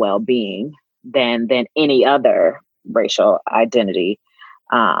mental well-being than any other racial identity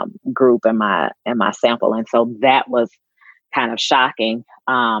group in my sample. And so that was kind of shocking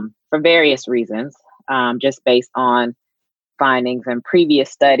for various reasons, just based on findings in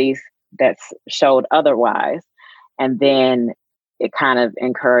previous studies that showed otherwise. And then it kind of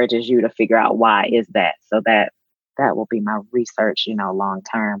encourages you to figure out, why is that? So that will be my research, long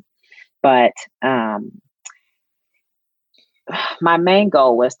term. But my main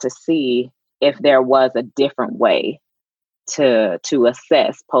goal was to see if there was a different way to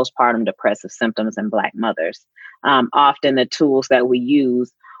assess postpartum depressive symptoms in Black mothers. Often the tools that we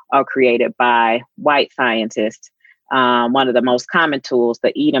use are created by white scientists. One of the most common tools,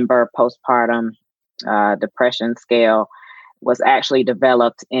 the Edinburgh postpartum depression scale, was actually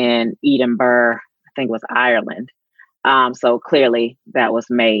developed in Edinburgh, I think it was Ireland. So clearly that was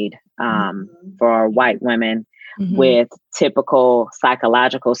made for white women with typical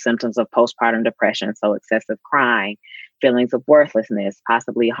psychological symptoms of postpartum depression. So excessive crying, feelings of worthlessness,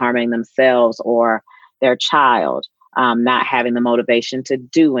 possibly harming themselves or their child, not having the motivation to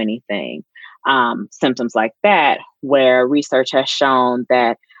do anything, symptoms like that, where research has shown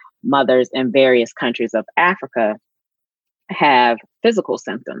that mothers in various countries of Africa have physical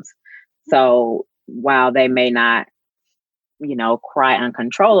symptoms. So while they may not, cry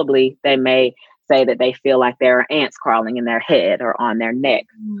uncontrollably, they may say that they feel like there are ants crawling in their head or on their neck,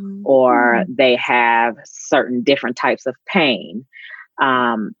 or they have certain different types of pain.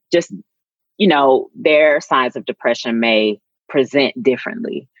 Their signs of depression may present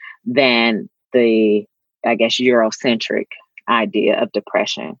differently than the, I guess, Eurocentric idea of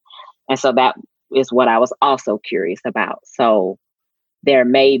depression. And so that is what I was also curious about. So there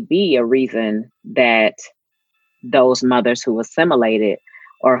may be a reason that those mothers who assimilated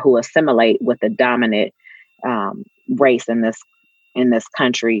or who assimilate with the dominant race in this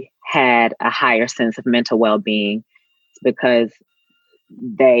country had a higher sense of mental well-being, because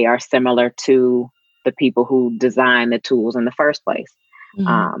they are similar to the people who designed the tools in the first place.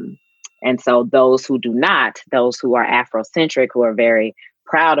 And so those who do not, those who are Afrocentric, who are very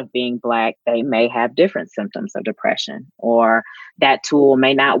proud of being Black, they may have different symptoms of depression, or that tool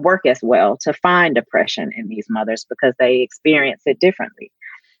may not work as well to find depression in these mothers because they experience it differently.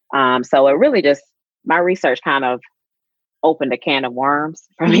 So it really just, my research kind of opened a can of worms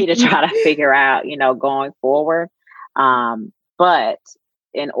for me to try to figure out, going forward. But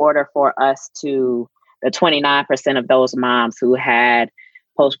in order for us to, the 29% of those moms who had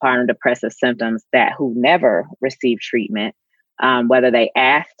postpartum depressive symptoms who never received treatment, whether they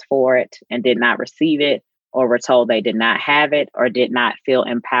asked for it and did not receive it, or were told they did not have it, or did not feel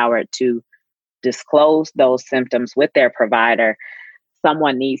empowered to disclose those symptoms with their provider,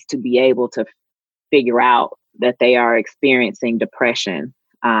 someone needs to be able to figure out that they are experiencing depression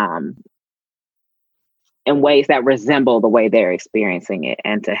in ways that resemble the way they're experiencing it,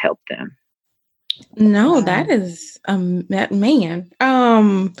 and to help them. No, that is man.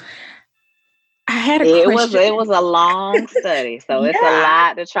 I had a question. It was a long study, so it's a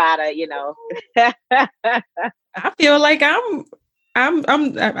lot to try to, I feel like I'm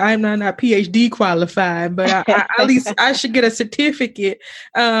not PhD qualified, but I at least I should get a certificate.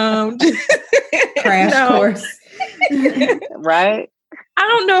 Crash course. Right. I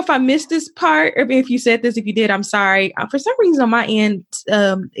don't know if I missed this part, or if you said this. If you did, I'm sorry. For some reason on my end,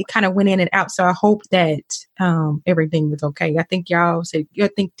 it kind of went in and out. So I hope that everything was okay. I think y'all said,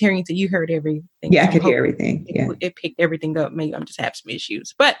 Terry said you heard everything. Yeah, I could hear everything. It picked everything up. Maybe I'm just having some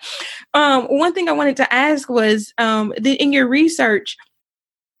issues. But one thing I wanted to ask was, in your research,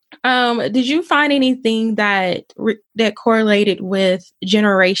 did you find anything that correlated with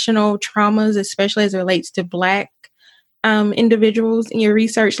generational traumas, especially as it relates to Black individuals in your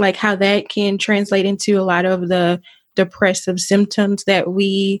research, like how that can translate into a lot of the depressive symptoms that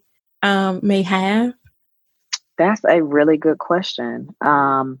we may have? That's a really good question.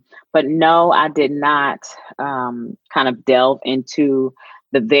 But no, I did not kind of delve into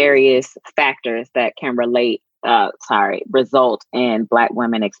the various factors that can result in Black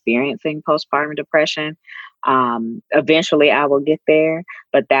women experiencing postpartum depression. Eventually I will get there,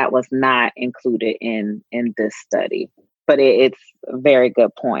 but that was not included in this study. But it's a very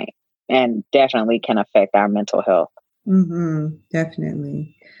good point, and definitely can affect our mental health.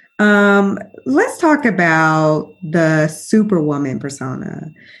 Definitely. Let's talk about the Superwoman persona.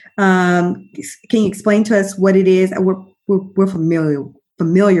 Can you explain to us what it is? We're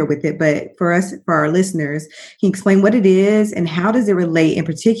familiar with it, but for our listeners, can you explain what it is and how does it relate in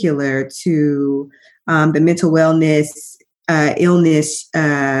particular to the mental wellness, illness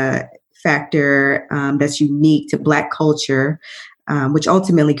factor that's unique to Black culture, which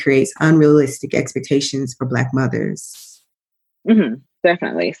ultimately creates unrealistic expectations for Black mothers?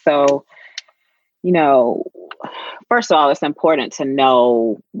 Definitely. So, first of all, it's important to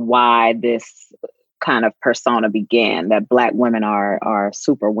know why this kind of persona began, that Black women are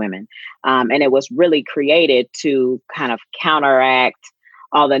super women. And it was really created to kind of counteract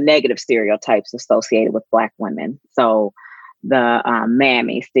all the negative stereotypes associated with Black women. So the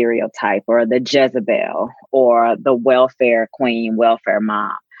mammy stereotype, or the Jezebel, or the welfare queen, welfare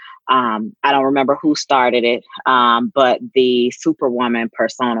mom. I don't remember who started it, but the Superwoman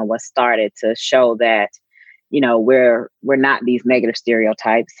persona was started to show that, we're not these negative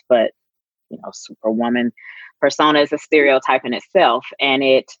stereotypes, but, Superwoman persona is a stereotype in itself. And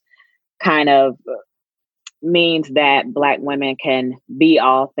it kind of means that Black women can be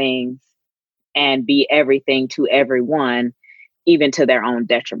all things and be everything to everyone, even to their own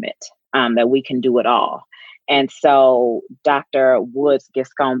detriment, that we can do it all. And so Dr. Woods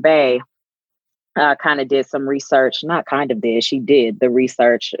Giscombe kind of did some research, she did the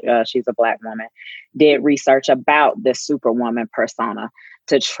research. She's a Black woman, did research about this Superwoman persona.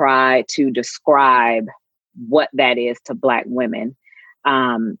 to try to describe what that is to Black women,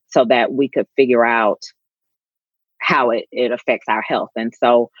 so that we could figure out how it affects our health. And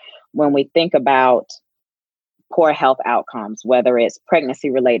so when we think about poor health outcomes, whether it's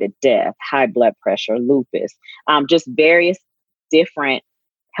pregnancy-related death, high blood pressure, lupus, just various different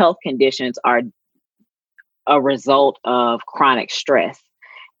health conditions are a result of chronic stress.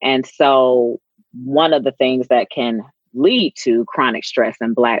 And so one of the things that can lead to chronic stress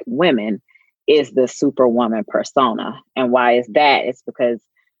in Black women is the superwoman persona. And why is that? It's because,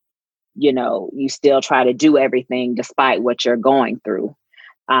 you still try to do everything despite what you're going through.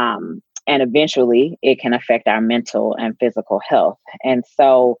 And eventually it can affect our mental and physical health. And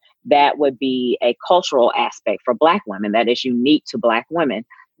so that would be a cultural aspect for Black women that is unique to Black women.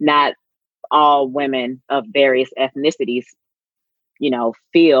 Not all women of various ethnicities,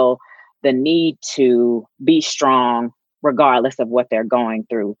 feel the need to be strong regardless of what they're going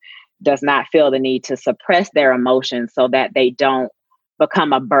through, does not feel the need to suppress their emotions so that they don't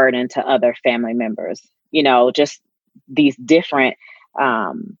become a burden to other family members. Just these different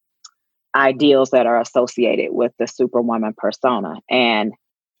ideals that are associated with the superwoman persona. And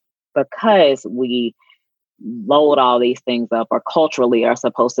because we load all these things up, or culturally are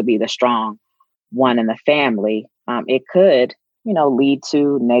supposed to be the strong one in the family, it could, lead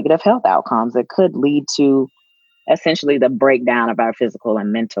to negative health outcomes. It could lead to essentially the breakdown of our physical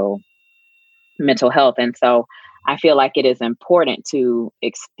and mental health. And so I feel like it is important to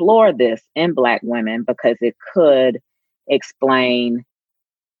explore this in Black women, because it could explain,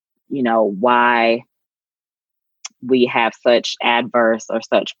 why we have such adverse or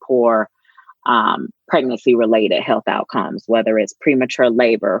such poor pregnancy-related health outcomes, whether it's premature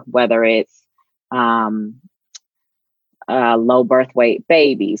labor, whether it's low birth weight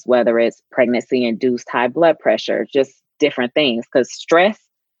babies, whether it's pregnancy-induced high blood pressure, just different things. Because stress,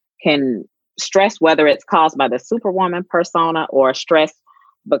 whether it's caused by the superwoman persona or stress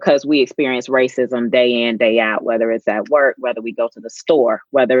because we experience racism day in, day out, whether it's at work, whether we go to the store,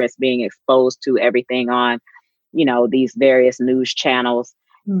 whether it's being exposed to everything on, these various news channels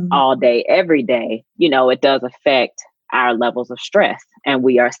all day, every day, it does affect our levels of stress, and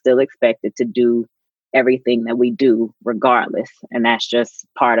we are still expected to do everything that we do regardless. And that's just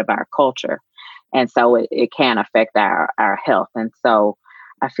part of our culture. And so it can affect our health. And so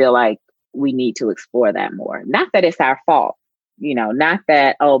I feel like we need to explore that more. Not that it's our fault, not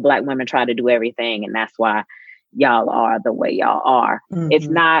that, Black women try to do everything and that's why y'all are the way y'all are. Mm-hmm. It's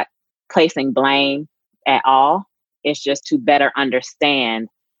not placing blame at all. It's just to better understand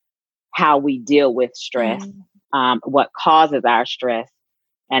how we deal with stress, what causes our stress,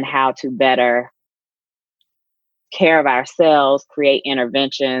 and how to better care of ourselves, create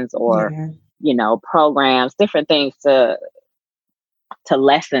interventions or, programs, different things to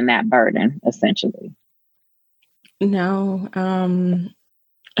lessen that burden, essentially. No,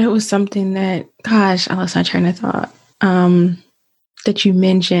 it was something that, gosh, I lost my train of thought, that you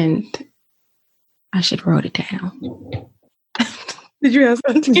mentioned. I should wrote it down. Did you have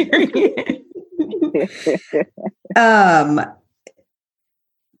something?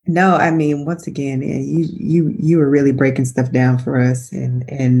 No, I mean, once again, you were really breaking stuff down for us, and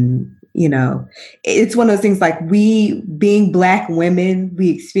it's one of those things like we being Black women,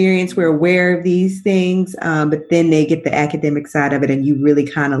 we're aware of these things, but then they get the academic side of it, and you really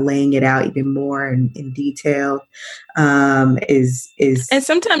kind of laying it out even more in detail. Is and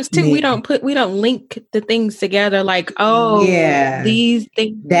sometimes too we don't link the things together like these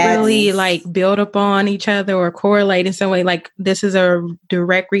things really like build upon each other or correlate in some way, like this is a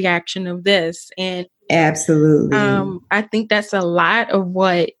direct reaction of this. And absolutely, I think that's a lot of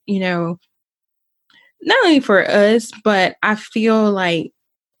what, not only for us, but I feel like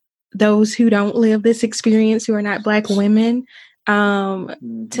those who don't live this experience, who are not Black women,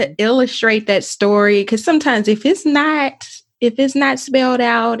 to illustrate that story. Because sometimes if it's not spelled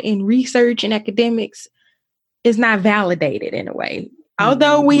out in research and academics, it's not validated in a way.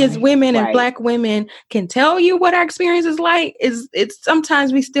 Although we as women and Black women can tell you what our experience is like, it's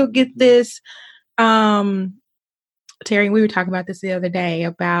sometimes we still get this. Terry, we were talking about this the other day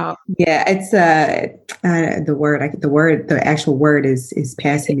about. Yeah, it's the actual word is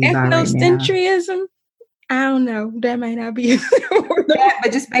passing me by right now. Ethnocentrism. I don't know. That might not be. Yeah,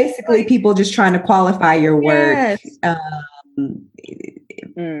 but just basically people just trying to qualify your word. Yes.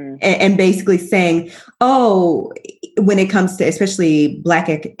 And basically saying, when it comes to especially Black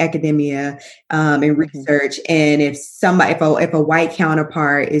academia and research. And if a white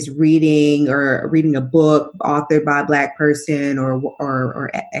counterpart is reading a book authored by a Black person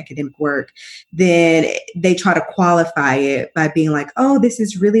or academic work, then they try to qualify it by being like, oh, this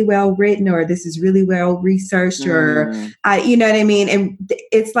is really well written, or this is really well researched, or you know what I mean? And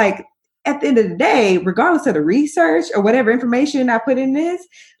it's like, at the end of the day, regardless of the research or whatever information I put in this,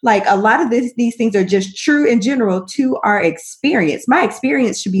 like a lot of these things are just true in general to our experience. My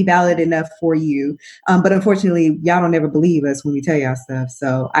experience should be valid enough for you. But unfortunately, y'all don't ever believe us when we tell y'all stuff.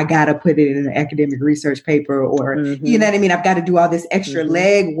 So I got to put it in an academic research paper, or, you know what I mean? I've got to do all this extra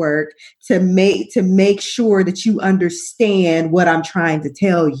leg work to make sure that you understand what I'm trying to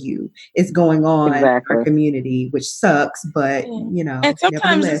tell you is going on in our community, which sucks, but you know, and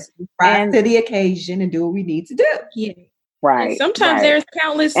sometimes rise to the occasion and do what we need to do. Yeah. Right. And sometimes there's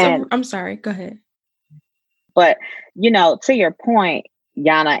countless. I'm sorry. Go ahead. But, you know, to your point,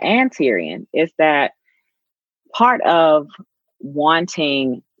 Yana and Tyrion, is that part of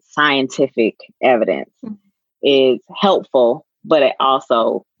wanting scientific evidence is helpful, but it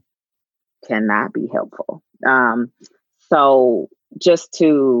also cannot be helpful. So just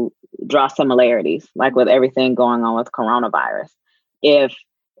to draw similarities, like with everything going on with coronavirus, if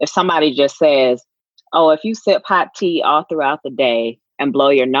somebody just says, oh, if you sip hot tea all throughout the day and blow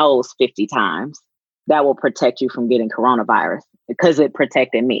your nose 50 times, that will protect you from getting coronavirus because it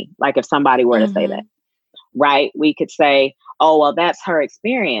protected me. Like if somebody were to say that, right? We could say, oh, well, that's her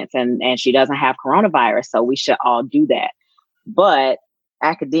experience and she doesn't have coronavirus, so we should all do that. But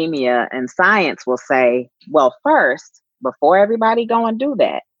academia and science will say, well, first, before everybody go and do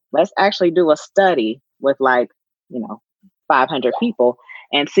that, let's actually do a study with 500 people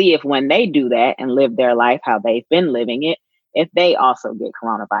and see if when they do that and live their life how they've been living it, if they also get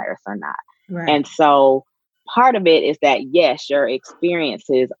coronavirus or not. Right. And so part of it is that, yes, your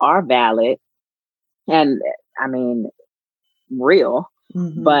experiences are valid and I mean, real,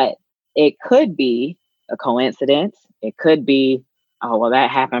 but it could be a coincidence. It could be, oh, well, that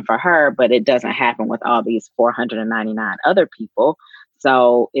happened for her, but it doesn't happen with all these 499 other people.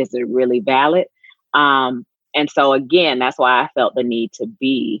 So is it really valid? And so, again, that's why I felt the need to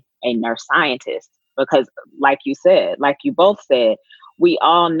be a nurse scientist, because like you said, like you both said, we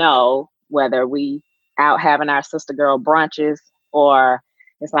all know whether we out having our sister girl brunches or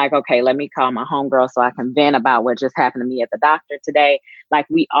it's like, okay, let me call my homegirl so I can vent about what just happened to me at the doctor today. Like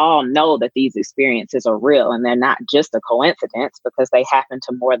we all know that these experiences are real and they're not just a coincidence because they happen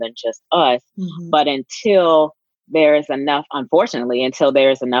to more than just us. But until there is enough, unfortunately, until there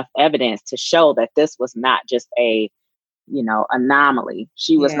is enough evidence to show that this was not just a, anomaly.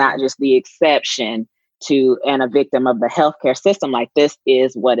 She was not just the exception to and a victim of the healthcare system. Like this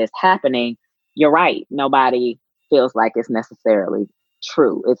is what is happening. You're right. Nobody feels like it's necessarily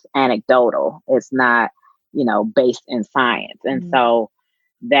true. It's anecdotal. It's not, based in science. And so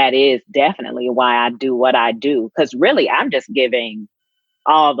that is definitely why I do what I do. Because really, I'm just giving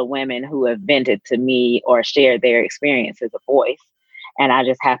all the women who have vented to me or shared their experiences a voice. And I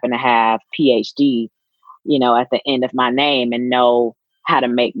just happen to have PhD, at the end of my name and know how to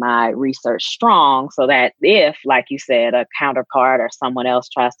make my research strong so that if, like you said, a counterpart or someone else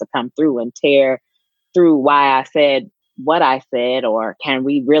tries to come through and tear through why I said what I said, or can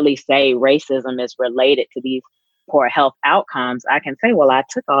we really say racism is related to these poor health outcomes, I can say, well, I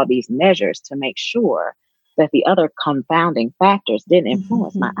took all these measures to make sure that the other confounding factors didn't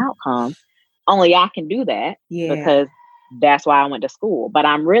influence my outcome. Only I can do that because that's why I went to school. But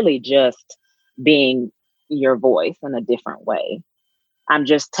I'm really just being your voice in a different way. I'm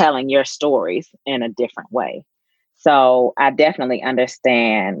just telling your stories in a different way. So I definitely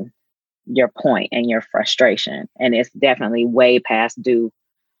understand your point and your frustration. And it's definitely way past due.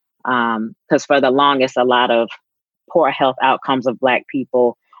 Because for the longest, a lot of poor health outcomes of Black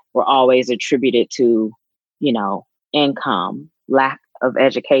people were always attributed to, income, lack of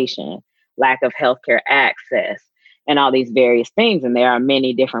education, lack of healthcare access, and all these various things. And there are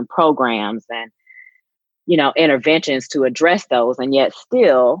many different programs and, interventions to address those. And yet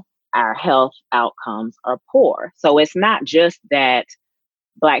still our health outcomes are poor. So it's not just that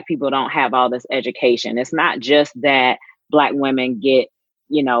Black people don't have all this education. It's not just that Black women get,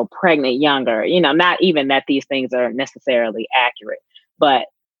 pregnant younger, not even that these things are necessarily accurate, but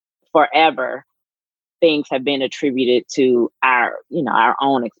forever things have been attributed to our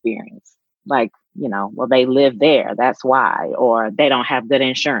own experience. Like, well, they live there, that's why, or they don't have good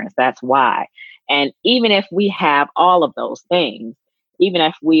insurance, that's why. And even if we have all of those things, even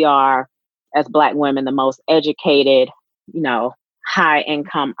if we are, as Black women, the most educated, high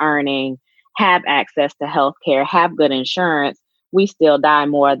income earning, have access to healthcare, have good insurance, we still die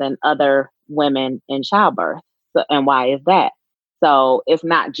more than other women in childbirth. So, and why is that? So it's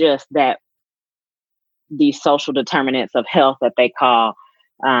not just that these social determinants of health that they call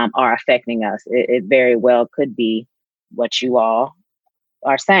are affecting us. It very well could be what you all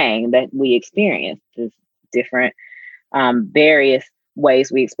are saying, that we experience this different, various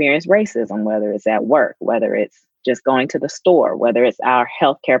ways we experience racism, whether it's at work, whether it's just going to the store, whether it's our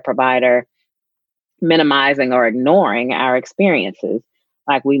healthcare provider minimizing or ignoring our experiences.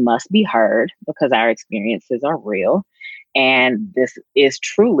 Like, we must be heard because our experiences are real. And this is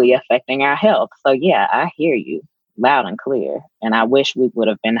truly affecting our health. So yeah, I hear you loud and clear. And I wish we would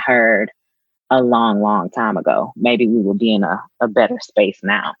have been heard a long, long time ago. Maybe we will be in a better space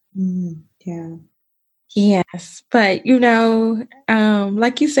now. Yeah. Yes. But,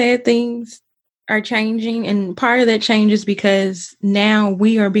 like you said, things are changing. And part of that change is because now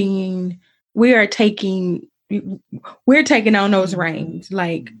we're taking on those reins,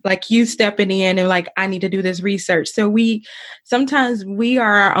 like you stepping in and like, I need to do this research. So sometimes we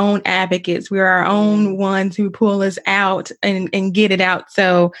are our own advocates. We are our own ones who pull us out and get it out.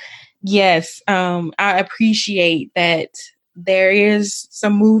 So yes, I appreciate that there is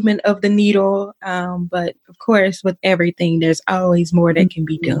some movement of the needle. But of course, with everything, there's always more that can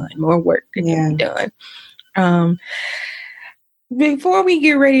be done, more work that can be done. Before we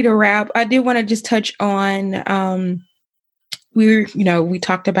get ready to wrap, I did want to just touch on, we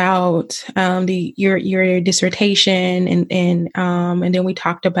talked about your dissertation and then we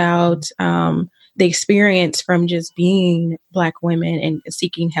talked about the experience from just being Black women and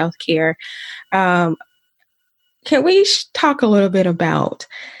seeking healthcare. Can we talk a little bit about,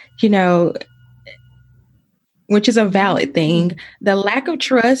 which is a valid thing, the lack of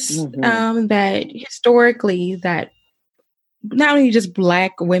trust that historically that not only just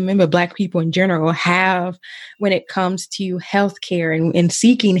Black women, but Black people in general have when it comes to healthcare and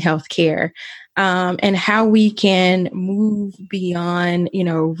seeking healthcare, and how we can move beyond,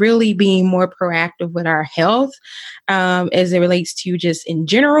 really being more proactive with our health, as it relates to just in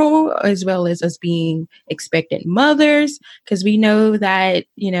general, as well as us being expectant mothers, because we know that,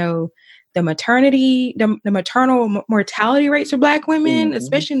 the maternal mortality rates for Black women,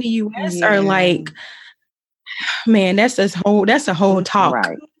 especially in the U.S., are like, man, that's a whole talk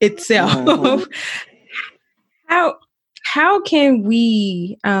itself. How can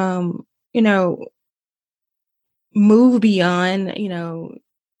we, move beyond,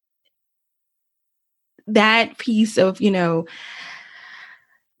 that piece of, I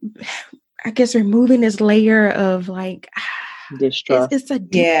guess removing this layer of like distrust.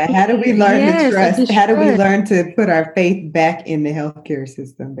 How do we learn to trust? How do we learn to put our faith back in the healthcare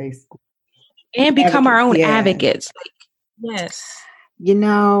system, basically? And become our own advocates. Yes.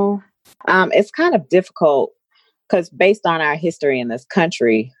 It's kind of difficult because based on our history in this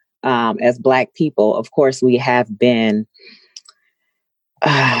country, as Black people, of course, we have been,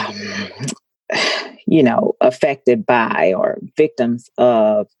 affected by or victims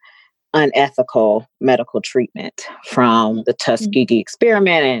of unethical medical treatment, from the Tuskegee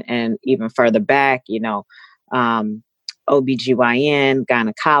experiment and even further back, OBGYN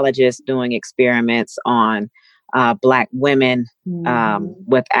gynecologists doing experiments on Black women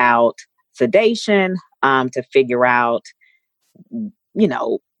without sedation to figure out,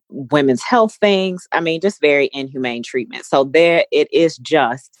 women's health things. I mean, just very inhumane treatment. So there it is,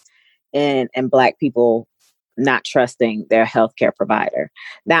 just in Black people not trusting their healthcare provider.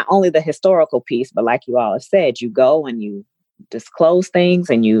 Not only the historical piece, but like you all have said, you go and you disclose things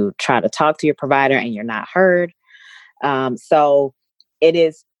and you try to talk to your provider and you're not heard. So it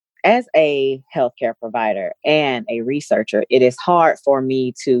is, as a healthcare provider and a researcher, it is hard for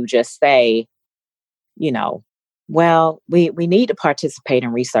me to just say, well, we need to participate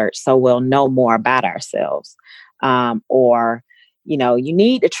in research so we'll know more about ourselves. Or, you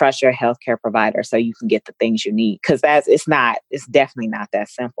need to trust your healthcare provider so you can get the things you need. Because it's definitely not that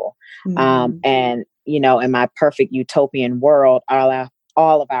simple. And, in my perfect utopian world,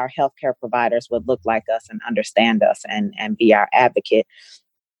 all of our healthcare providers would look like us and understand us and be our advocate.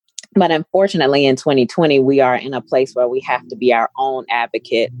 But unfortunately, in 2020, we are in a place where we have to be our own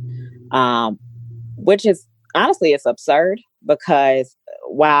advocate, which is honestly, it's absurd because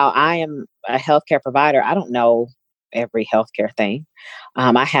while I am a healthcare provider, I don't know every healthcare thing.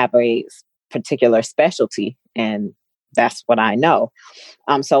 I have a particular specialty and that's what I know.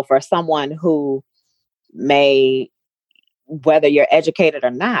 So for someone who whether you're educated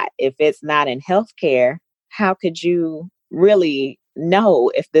or not, if it's not in healthcare, how could you really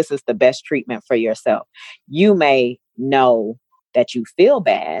know if this is the best treatment for yourself? You may know that you feel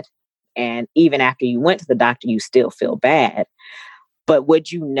bad And even after you went to the doctor, you still feel bad. But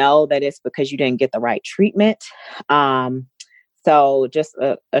would you know that it's because you didn't get the right treatment? So just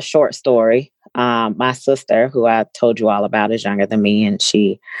a short story. My sister, who I told you all about, is younger than me, and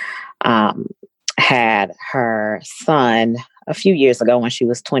she had her son a few years ago when she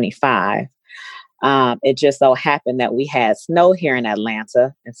was 25. It just so happened that we had snow here in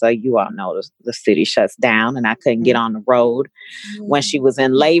Atlanta. And so you all know the city shuts down, and I couldn't get on the road when she was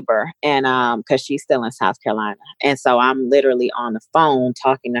in labor, and because she's still in South Carolina. And so I'm literally on the phone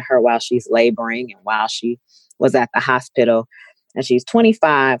talking to her while she's laboring and while she was at the hospital. And she's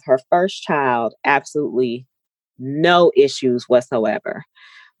 25, her first child, absolutely no issues whatsoever.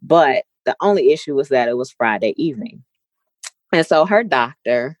 But the only issue was that it was Friday evening. And so her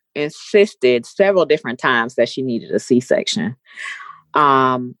doctor insisted several different times that she needed a C-section.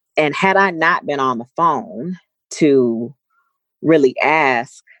 And had I not been on the phone to really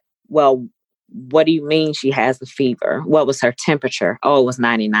ask, well, what do you mean she has a fever? What was her temperature? Oh, it was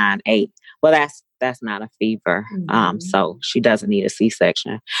 99.8. Well, that's not a fever. So she doesn't need a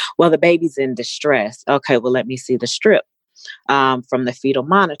C-section. Well, the baby's in distress. Okay, well, let me see the strip from the fetal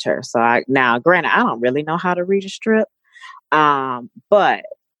monitor. So now, granted, I don't really know how to read a strip, but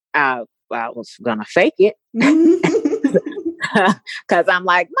I was gonna fake it because I'm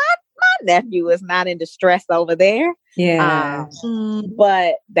like, my nephew is not in distress over there. Yeah.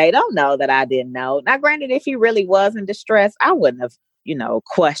 But they don't know that I didn't know. Now, granted, if he really was in distress, I wouldn't have,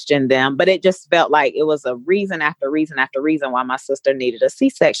 questioned them. But it just felt like it was a reason after reason after reason why my sister needed a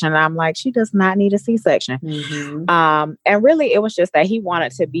C-section. And I'm like, she does not need a C-section. And really, it was just that he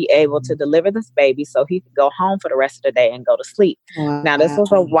wanted to be able to deliver this baby so he could go home for the rest of the day and go to sleep. Wow. Now, this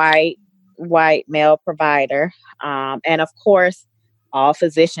was a white male provider. And of course, all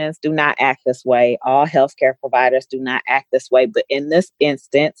physicians do not act this way. All healthcare providers do not act this way. But in this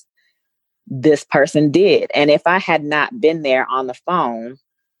instance, this person did. And if I had not been there on the phone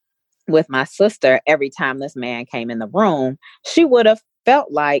with my sister every time this man came in the room, she would have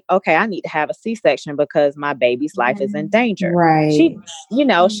felt like, okay, I need to have a C-section because my baby's life is in danger. Right. She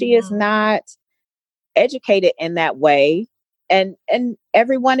is not educated in that way. And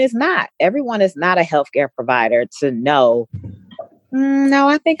everyone is not. Everyone is not a healthcare provider to know, no,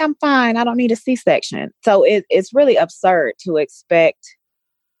 I think I'm fine. I don't need a C-section. So it's really absurd to expect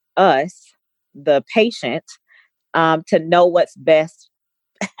us, the patient, to know what's best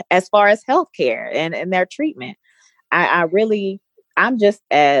as far as healthcare and their treatment. I'm just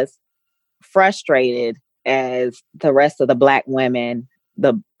as frustrated as the rest of the Black women,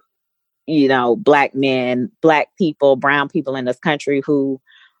 Black men, Black people, brown people in this country who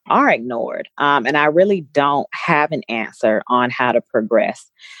are ignored. And I really don't have an answer on how to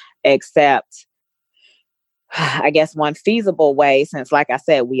progress, except, I guess, one feasible way, since, like I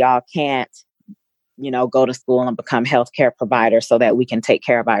said, we all can't, go to school and become healthcare providers so that we can take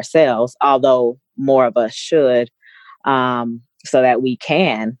care of ourselves, although more of us should, so that we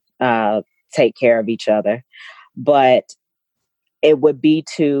can take care of each other. But it would be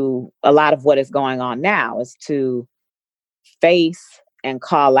a lot of what is going on now is to face and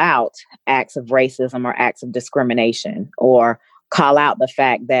call out acts of racism or acts of discrimination, or call out the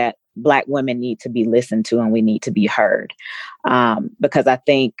fact that Black women need to be listened to and we need to be heard. Because I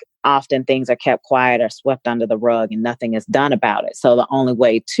think often things are kept quiet or swept under the rug and nothing is done about it. So the only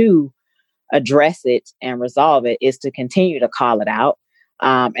way to address it and resolve it is to continue to call it out,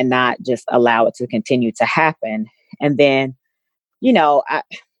 and not just allow it to continue to happen. And then,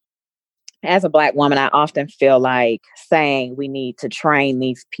 as a Black woman, I often feel like saying we need to train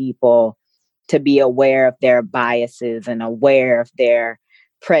these people to be aware of their biases and aware of their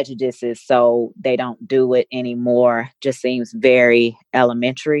prejudices so they don't do it anymore just seems very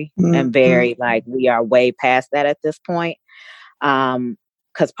elementary and very like we are way past that at this point.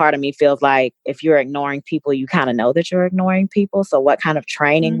 Because part of me feels like if you're ignoring people, you kind of know that you're ignoring people. So what kind of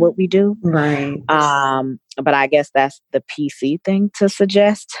training would we do? Right. But I guess that's the PC thing to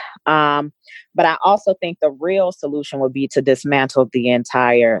suggest. But I also think the real solution would be to dismantle the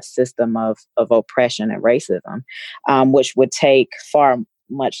entire system of oppression and racism, which would take far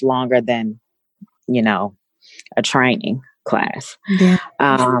much longer than, a training class. Yeah.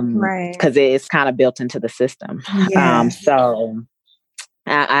 Because it's kind of built into the system. Yeah. So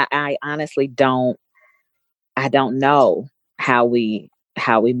I honestly don't know how we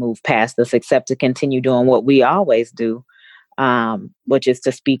move past this, except to continue doing what we always do, which is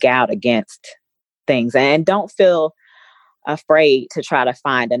to speak out against things and don't feel afraid to try to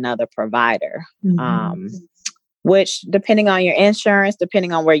find another provider, which depending on your insurance,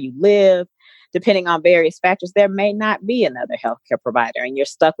 depending on where you live, depending on various factors, there may not be another healthcare provider, and you're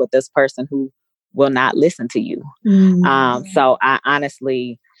stuck with this person who will not listen to you. So I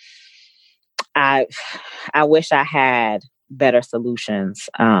honestly, I wish I had better solutions.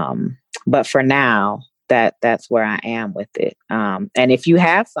 But for now, that's where I am with it. And if you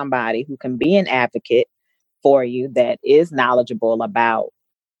have somebody who can be an advocate for you that is knowledgeable about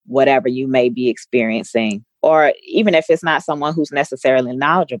whatever you may be experiencing, or even if it's not someone who's necessarily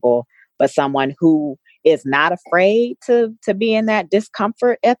knowledgeable, but someone who is not afraid to be in that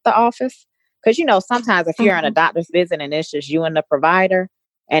discomfort at the office. Because, sometimes if you're in a doctor's visit and it's just you and the provider,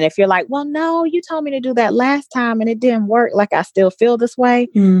 and if you're like, well, no, you told me to do that last time and it didn't work, like I still feel this way.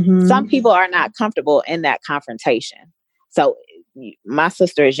 Some people are not comfortable in that confrontation. So my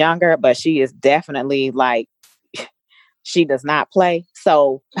sister is younger, but she is definitely like, she does not play.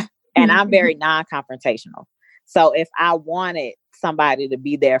 So, and I'm very non-confrontational. So if I wanted somebody to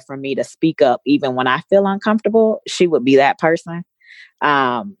be there for me to speak up, even when I feel uncomfortable, she would be that person.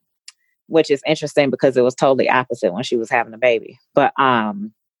 Which is interesting because it was totally opposite when she was having a baby. But,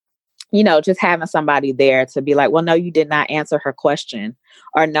 just having somebody there to be like, well, no, you did not answer her question,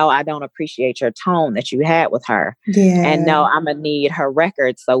 or no, I don't appreciate your tone that you had with her. Yeah. And no, I'm going to need her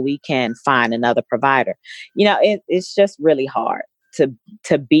records so we can find another provider. It's just really hard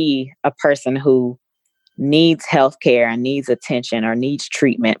to be a person who needs healthcare and needs attention or needs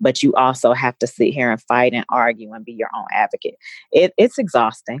treatment, but you also have to sit here and fight and argue and be your own advocate. It's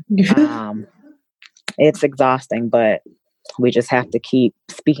exhausting. It's exhausting, but we just have to keep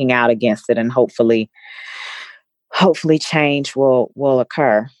speaking out against it, and hopefully change will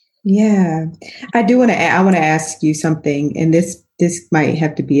occur. Yeah. I want to ask you something, and this might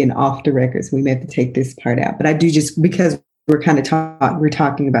have to be an off the record, so we may have to take this part out, but I do, just because we're kind of we're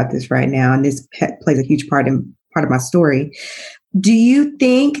talking about this right now, and this plays a huge part of my story. Do you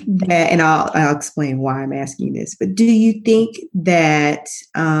think that, and I'll explain why I'm asking this, but do you think that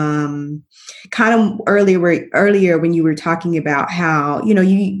kind of earlier when you were talking about how,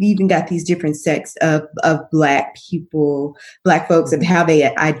 you even got these different sects of Black people, Black folks, of how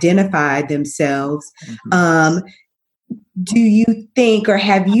they identify themselves. Do you think, or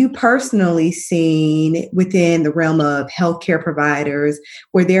have you personally seen within the realm of healthcare providers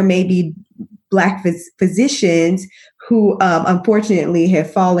where there may be Black physicians who unfortunately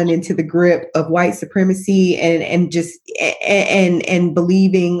have fallen into the grip of white supremacy and just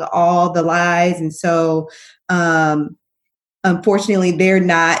believing all the lies, and so unfortunately they're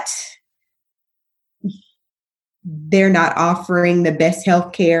not offering the best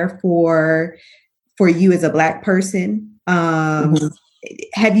healthcare for you as a Black person?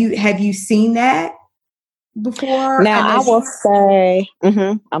 Have you seen that before? Now, I will say,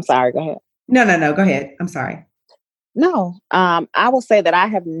 I'm sorry, go ahead. No, go ahead. I'm sorry. No, I will say that I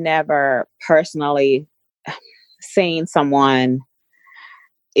have never personally seen someone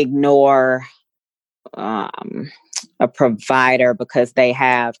ignore a provider because they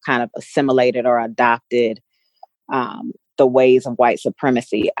have kind of assimilated or adopted the ways of white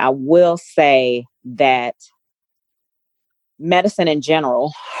supremacy. I will say that medicine in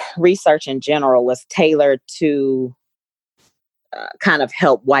general, research in general, was tailored to kind of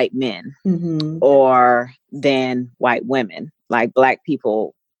help white men or then white women. Like Black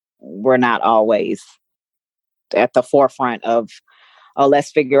people were not always at the forefront of, oh,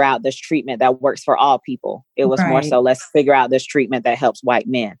 let's figure out this treatment that works for all people. It was more so, let's figure out this treatment that helps white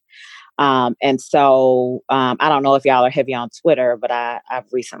men. And so I don't know if y'all are heavy on Twitter, but I've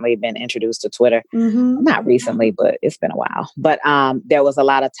recently been introduced to Twitter. Not recently, but it's been a while. But there was a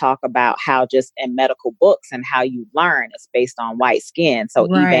lot of talk about how just in medical books and how you learn is based on white skin. So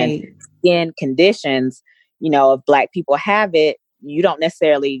even skin conditions, if Black people have it, you don't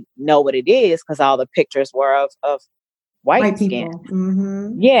necessarily know what it is because all the pictures were of white skin.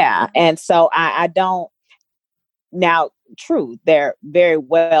 People. Yeah. And so I don't. Now, true, there very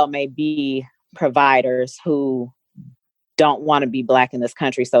well may be providers who don't want to be Black in this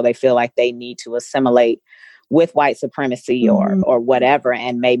country, so they feel like they need to assimilate with white supremacy or whatever,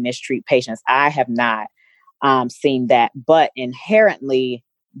 and may mistreat patients. I have not seen that, but inherently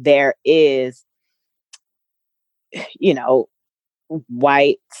there is,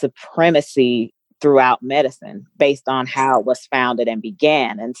 white supremacy throughout medicine based on how it was founded and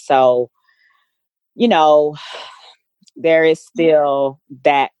began. And so, there is still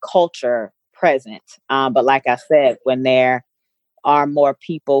that culture present. But like I said, when there are more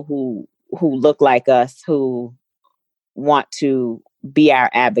people who look like us, who want to be our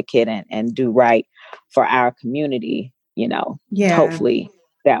advocate and do right for our community, hopefully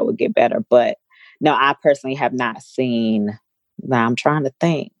that would get better. But no, I personally have not seen, I'm trying to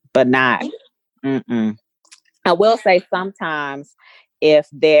think, but not I will say sometimes if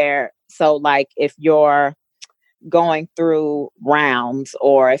you're going through rounds,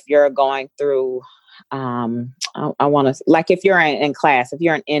 or if you're going through, I want to, like if you're in class, if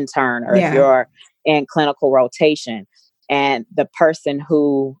you're an intern, or if you're in clinical rotation, and the person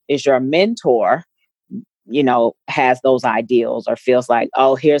who is your mentor, has those ideals, or feels like,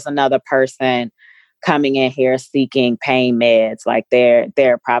 oh, here's another person coming in here seeking pain meds, like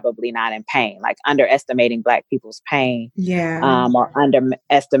they're probably not in pain, like underestimating Black people's pain, or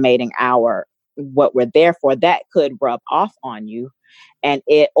underestimating what we're there for, that could rub off on you.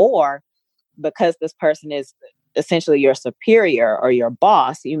 Or because this person is essentially your superior or your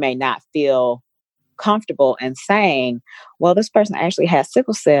boss, you may not feel comfortable in saying, well, this person actually has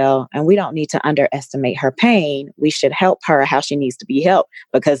sickle cell and we don't need to underestimate her pain. We should help her how she needs to be helped.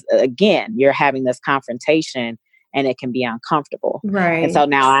 Because again, you're having this confrontation and it can be uncomfortable. Right. And so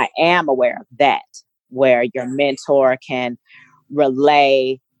now I am aware of that, where your mentor can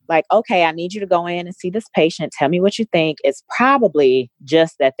relay, like, okay, I need you to go in and see this patient. Tell me what you think. It's probably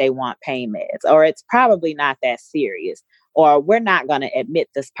just that they want pain meds, or it's probably not that serious, or we're not going to admit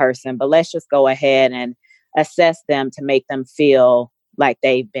this person, but let's just go ahead and assess them to make them feel like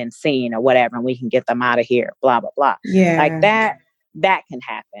they've been seen or whatever, and we can get them out of here, blah, blah, blah. Yeah. Like that can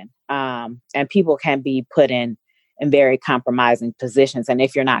happen. And people can be put in very compromising positions. And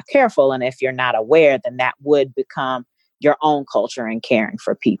if you're not careful and if you're not aware, then that would become your own culture in caring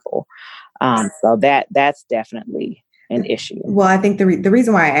for people. So that's definitely an issue. Well, I think the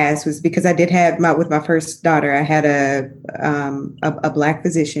reason why I asked was because I did have with my first daughter, I had a Black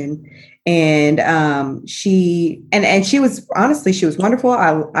physician, and she was, honestly, she was wonderful.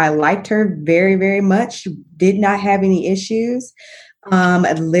 I liked her very, very much. She did not have any issues.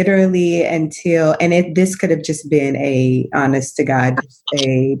 Literally until, this could have just been honest to God,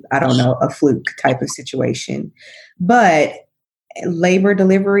 a fluke type of situation, but labor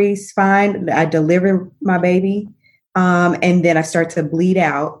delivery's fine. I deliver my baby. And then I start to bleed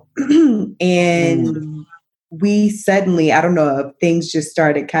out and we suddenly, I don't know if things just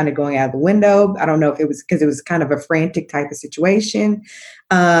started kind of going out the window. I don't know if it was because it was kind of a frantic type of situation.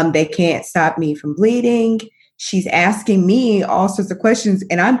 They can't stop me from bleeding. She's asking me all sorts of questions.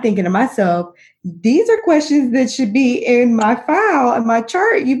 And I'm thinking to myself, these are questions that should be in my file and my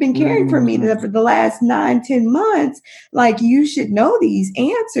chart. You've been caring for me for the last 9-10 months. Like, you should know these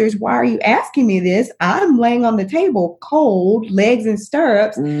answers. Why are you asking me this? I'm laying on the table, cold, legs in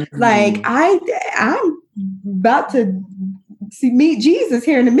stirrups. Like I'm about to meet Jesus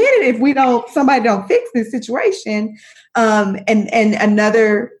here in a minute if somebody don't fix this situation. And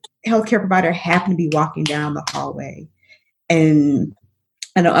another healthcare provider happened to be walking down the hallway, and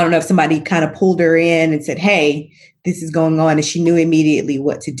I don't know if somebody kind of pulled her in and said, hey, this is going on. And she knew immediately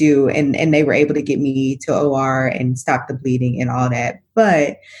what to do. And they were able to get me to OR and stop the bleeding and all that.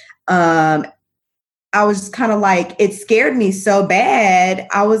 But I was kind of like, it scared me so bad.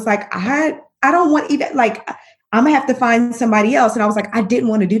 I was like, I don't want even, like, I'm gonna have to find somebody else. And I was like, I didn't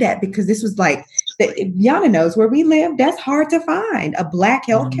want to do that because this was like, Yana knows where we live. That's hard to find a Black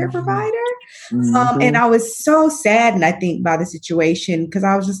healthcare provider. And I was so saddened, I think, by the situation, because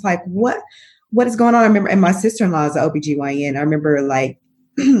I was just like, what is going on? I remember, and my sister-in-law is an OBGYN. I remember like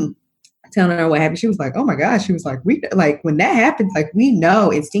telling her what happened. She was like, oh my gosh. She was like, when that happens, like, we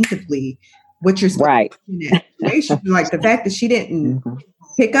know instinctively what you're supposed to do in that situation. Like, the fact that she didn't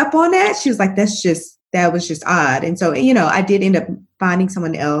pick up on that, she was like, that was just odd. And so, I did end up finding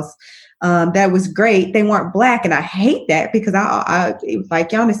someone else. That was great. They weren't Black. And I hate that because like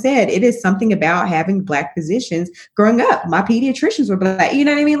Yana said, it is something about having Black physicians. Growing up, my pediatricians were Black. You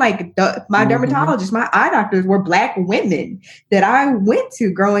know what I mean? Like my dermatologists, my eye doctors were Black women that I went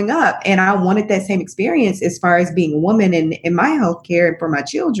to growing up. And I wanted that same experience as far as being a woman in my healthcare and for my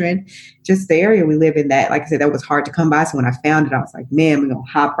children. Just the area we live in, that, like I said, that was hard to come by. So when I found it, I was like, man, we're going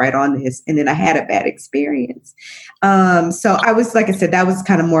to hop right on this. And then I had a bad experience. So I was, like I said, that was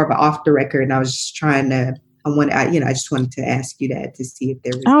kind of more of an off the record. And I was just trying to, I just wanted to ask you that to see if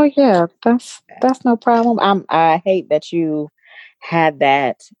there was. Oh yeah, that's no problem. I hate that you had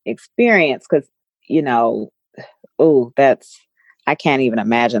that experience because, I can't even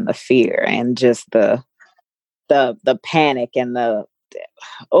imagine the fear and just the panic and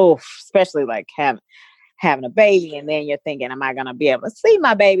especially like having a baby, and then you're thinking, am I going to be able to see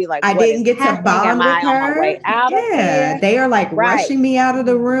my baby? Like, I didn't get to bond with her. On my way out of here? They are like rushing me out of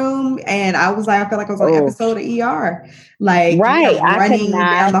the room, and I was like, I felt like I was on an episode of ER. Like, running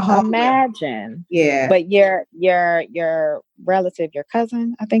down the hall. Imagine, yeah. But your relative, your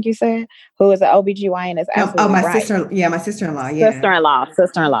cousin, I think you said, who is an OBGYN, is absolutely my right. sister, my sister-in-law,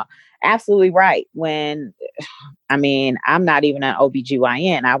 sister-in-law. absolutely right. When, I mean, I'm not even an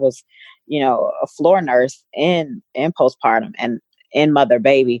OBGYN. I was, a floor nurse in postpartum and in mother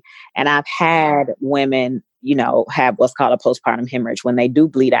baby. And I've had women, have what's called a postpartum hemorrhage when they do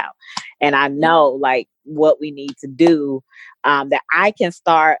bleed out. And I know like what we need to do, that I can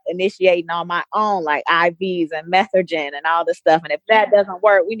start initiating on my own, like IVs and Methergin and all this stuff. And if that doesn't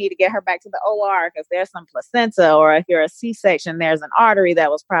work, we need to get her back to the OR because there's some placenta, or if you're a C-section, there's an artery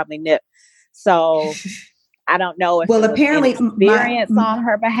that was probably nipped. So I don't know if apparently experience on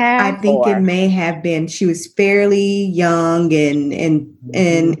her behalf. I think it may have been. She was fairly young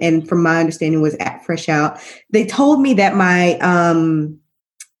and from my understanding was fresh out. They told me that my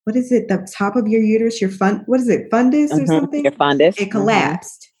what is it? The top of your uterus, what is it? Fundus or something? Your fundus. It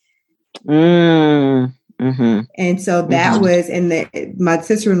collapsed. Mm-hmm. And so that was, and my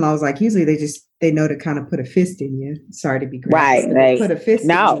sister-in-law was like, usually they know to kind of put a fist in you. Sorry to be great. Right. They put a fist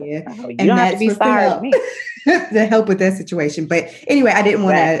in you. You don't have to be sorry to help with that situation. But anyway, I didn't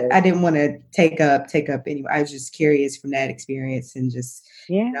want to take up anyway. I was just curious from that experience and just,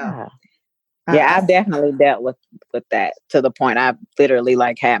 I've definitely dealt with that to the point I literally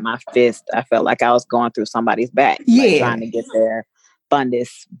like had my fist. I felt like I was going through somebody's back, like, trying to get their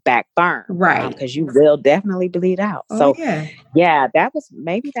fundus back firm, right? Because you will definitely bleed out. That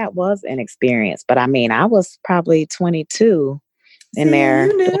was an experience. But I mean, I was probably 22 in there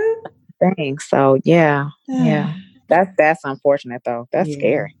thing. So that's unfortunate though. That's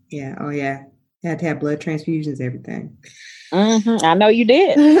scary. Yeah. Oh yeah. You had to have blood transfusions, everything. I know you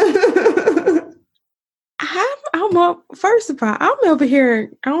did. First of all, I'm over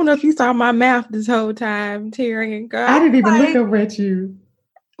here. I don't know if you saw my mouth this whole time, Terry and God. I didn't even look over at you.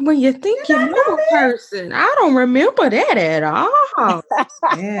 When you think you know a person, I don't remember that at all.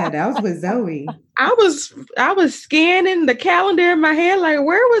 Yeah, that was with Zoe. I was scanning the calendar in my head, like,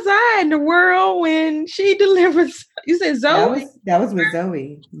 where was I in the world when she delivered? You said Zoe? That was with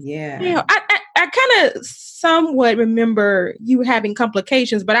Zoe. Yeah. Yeah, I kind of somewhat remember you having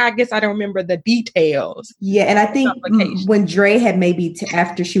complications, but I guess I don't remember the details. Yeah, and I think when Dre had maybe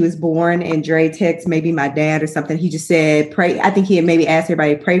after she was born, and Dre texted maybe my dad or something, he just said pray. I think he had maybe asked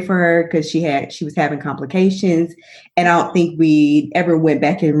everybody to pray for her because she was having complications, and I don't think we ever went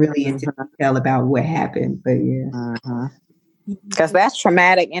back and really into detail about what happened. But because that's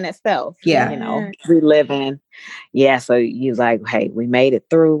traumatic in itself. Yeah, reliving. Yeah, so you like, hey, we made it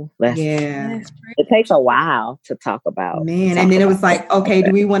through. It takes a while to talk about. Man, and then it was like, okay,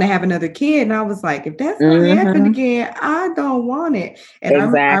 do we want to have another kid? And I was like, if that's going to happen again, I don't want it. And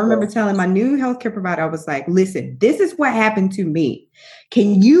I remember telling my new healthcare provider, I was like, listen, this is what happened to me.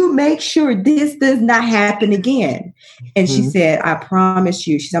 Can you make sure this does not happen again? And she said, I promise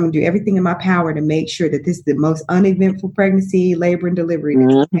you, I'm going to do everything in my power to make sure that this is the most uneventful pregnancy, labor, and delivery.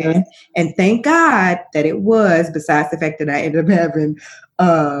 And thank God that it was, besides the fact that I ended up having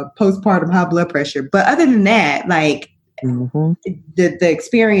postpartum high blood pressure. But other than that, like the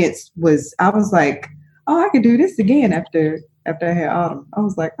experience was, I was like, oh, I could do this again after I had Autumn. I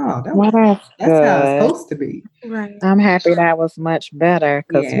was like, oh, that's how it's supposed to be. Right. I'm happy that was much better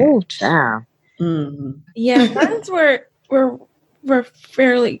because child. Yeah, mine were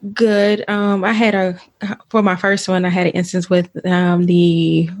fairly good. I had for my first one, I had an instance with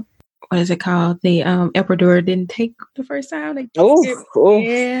what is it called? The epidural didn't take the first time. Yeah,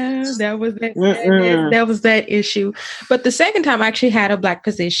 that was that. That was that issue. But the second time, I actually had a Black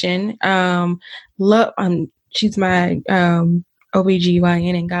physician. She's my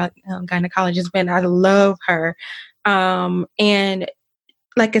OBGYN and gynecologist, but I love her. And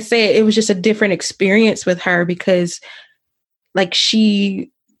like I said, it was just a different experience with her because, like,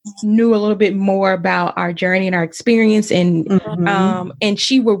 she knew a little bit more about our journey and our experience, and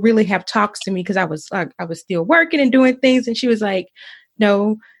she would really have talks to me because I was still working and doing things, and she was like,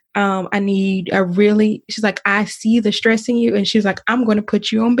 no, she's like, I see the stress in you, and she was like, I'm going to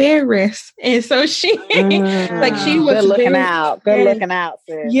put you on bed rest. And so she she was good looking out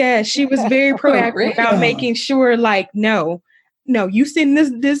sis. Yeah, she was very proactive about making sure, like, no, you send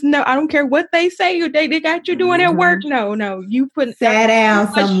this. No, I don't care what they say. Or they got you doing at work. No, you put sat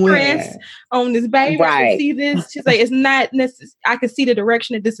down somewhere stress on this baby. Right. I can see this. She's like, it's not necessary. I can see the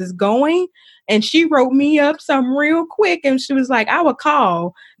direction that this is going. And she wrote me up something real quick, and she was like, I would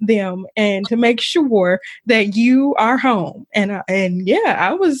call them and to make sure that you are home. And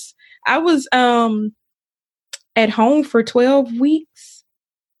I was at home for 12 weeks,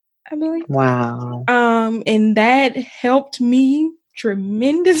 I believe. Wow. And that helped me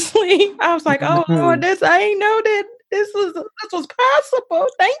tremendously. I was like, oh Lord, I ain't know that this was possible.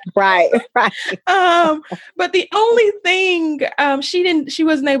 Thank you. Right. But the only thing she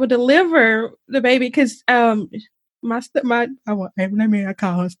wasn't able to deliver the baby because I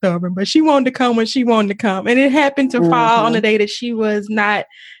call her stubborn, but she wanted to come when she wanted to come, and it happened to fall on the day that she was not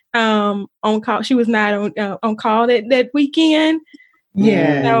on call. She was not on call that weekend.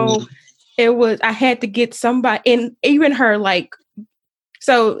 Yeah. So I had to get somebody, and even her, like,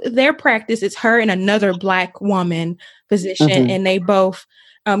 so their practice is her and another Black woman physician, and they both,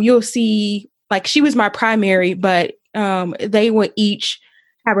 you'll see, like, she was my primary, but they would each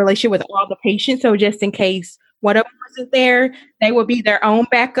have a relationship with all the patients. So just in case whatever wasn't there, they would be their own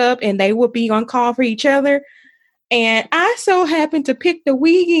backup, and they would be on call for each other. And I so happened to pick the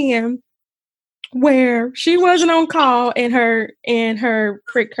weekend where she wasn't on call, and her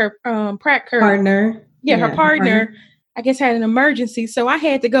partner. Yeah, her partner, I guess, had an emergency. So I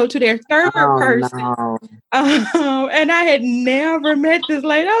had to go to their third person. No. And I had never met this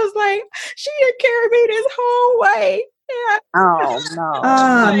lady. I was like, she had carried me this whole way. Yeah. Oh no.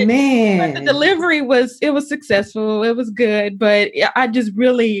 Oh man. But the delivery was successful. It was good. But I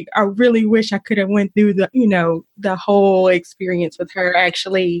really wish I could have went through the whole experience with her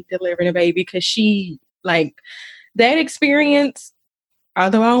actually delivering a baby, because she, like, that experience,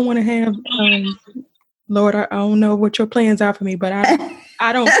 although I don't want to have Lord, I don't know what your plans are for me, but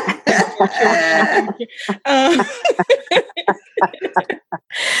I don't.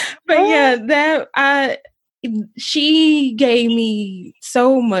 But yeah, she gave me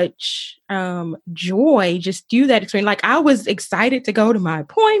so much joy just through that experience. Like, I was excited to go to my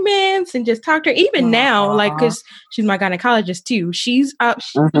appointments and just talk to her. Even now, like, because she's my gynecologist too. She's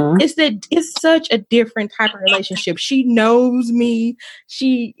it's such a different type of relationship. She knows me.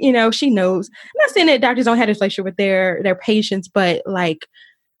 She knows. I'm not saying that doctors don't have this relationship with their patients, but like,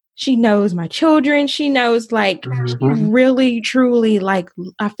 she knows my children. She knows, like, really, truly, like,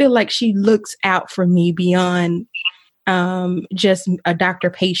 I feel like she looks out for me beyond just a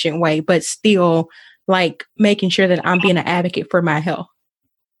doctor-patient way, but still, like, making sure that I'm being an advocate for my health.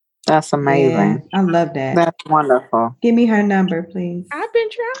 That's amazing. Yeah, I love that. That's wonderful. Give me her number, please. I've been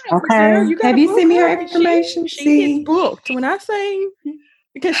trying. Okay. Have you sent me her information? She gets booked when I say...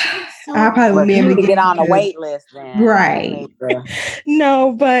 Because I probably won't be able to get on a wait list then. Right.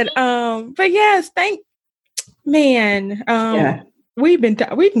 No, but yes, we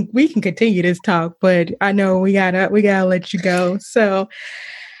can continue this talk, but I know we gotta let you go. So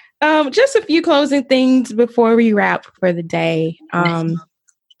just a few closing things before we wrap for the day.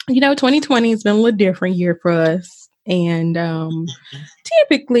 2020 has been a little different year for us. And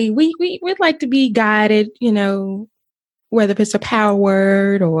typically we'd like to be guided, whether it's a power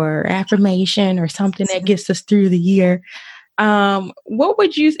word or affirmation or something that gets us through the year. What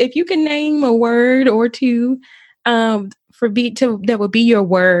would you, if you can name a word or two that would be your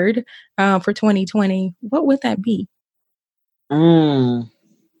word for 2020, what would that be? Oh,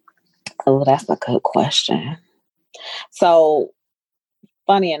 that's a good question. So,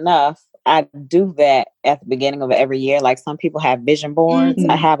 funny enough, I do that at the beginning of every year. Like, some people have vision boards.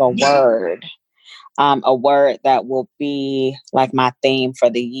 I have a word. A word that will be like my theme for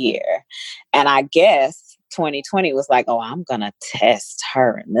the year. And I guess 2020 was like, oh, I'm going to test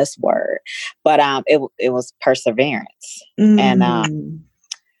her in this word. But it was perseverance. And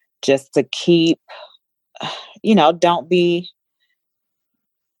just to keep, don't be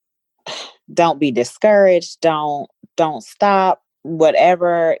discouraged. Don't stop.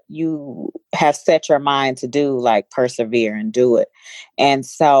 Whatever you have set your mind to do, like, persevere and do it. And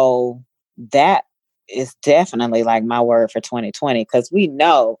so that is definitely like my word for 2020, because we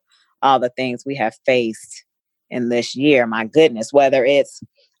know all the things we have faced in this year. My goodness, whether it's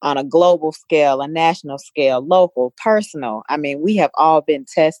on a global scale, a national scale, local, personal. I mean, we have all been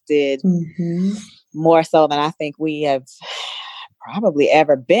tested more so than I think we have probably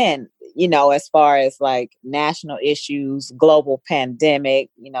ever been, as far as like national issues, global pandemic,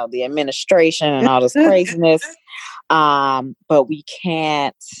 the administration and all this craziness. But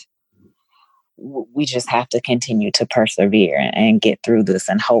we just have to continue to persevere and get through this.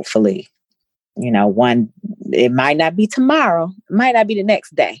 And hopefully, it might not be tomorrow, it might not be the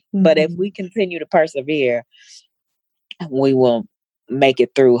next day, but if we continue to persevere, we will make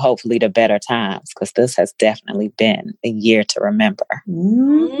it through, hopefully, to better times, because this has definitely been a year to remember.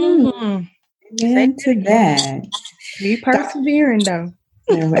 Amen to that. Be persevering, though.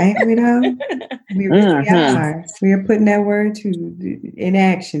 Right, we really are. We are putting that word in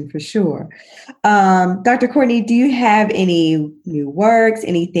action for sure. Dr. Courtney, do you have any new works,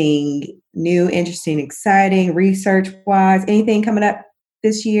 anything new, interesting, exciting, research-wise, anything coming up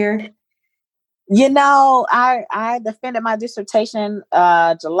this year? You know, I defended my dissertation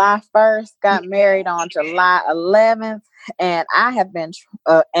July 1st, got married on July 11th, and I have been,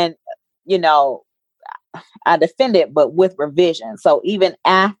 and you know, I defended, but with revision. So even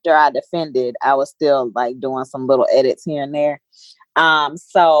after I defended, I was still like doing some little edits here and there.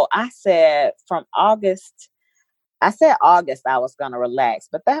 So I said August I was going to relax,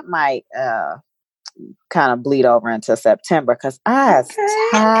 but that might kind of bleed over into September because I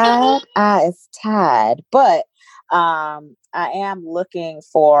is tired. But I am looking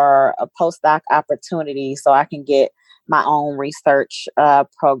for a postdoc opportunity so I can get my own research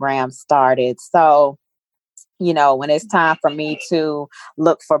program started. So, you know, when it's time for me to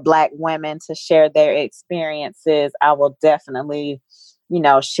look for Black women to share their experiences, I will definitely, you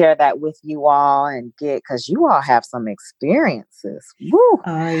know, share that with you all and because you all have some experiences. Woo.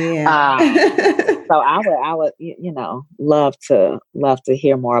 Oh yeah. So I would, you know, love to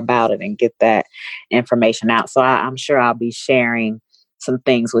hear more about it and get that information out. So I'm sure I'll be sharing some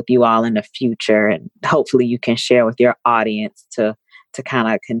things with you all in the future, and hopefully you can share with your audience to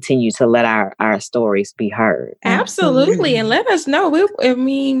kind of continue to let our stories be heard. Absolutely. And let us know.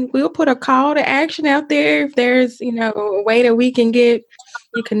 We'll put a call to action out there if there's, you know, a way that we can get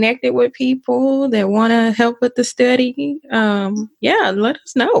you connected with people that want to help with the study. Let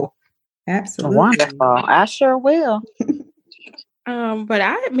us know. Absolutely. Wonderful. I sure will. But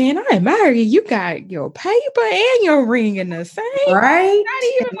I admire you. You got your paper and your ring in the same. Right. Not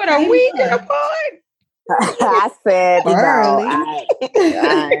even with a week apart. I said, you know,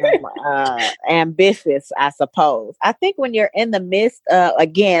 I'm ambitious, I suppose. I think when you're in the midst of,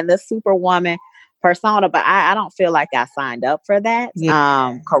 again, the superwoman persona, but I don't feel like I signed up for that.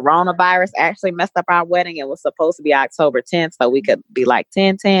 Yeah. Coronavirus actually messed up our wedding. It was supposed to be October 10th, so we could be like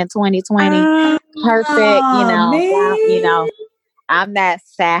 10/10, 20/20. Perfect. You know, I'm that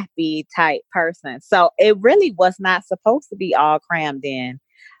sappy type person. So it really was not supposed to be all crammed in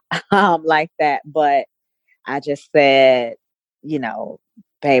like that. But I just said, you know,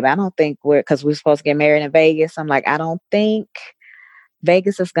 babe, I don't think because we're supposed to get married in Vegas. I'm like, I don't think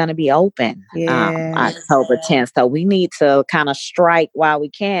Vegas is going to be open October 10th. So we need to kind of strike while we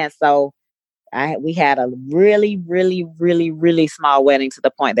can. So we had a really, really, really, really small wedding to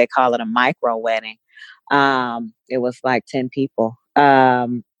the point they call it a micro wedding. It was like 10 people.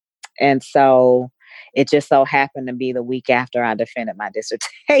 And so it just so happened to be the week after I defended my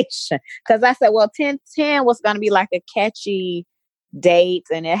dissertation. Because I said, well, 10/10 was going to be like a catchy date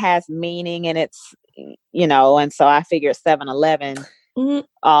and it has meaning and it's, you know, and so I figured 7/11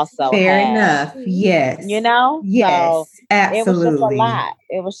 also fair enough. Yes. You know? Yes, so absolutely.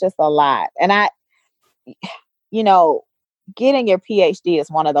 It was just a lot. And I, you know, getting your PhD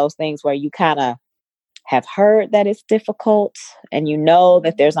is one of those things where you kind of have heard that it's difficult and you know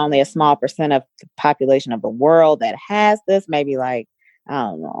that there's only a small percent of the population of the world that has this, maybe like, I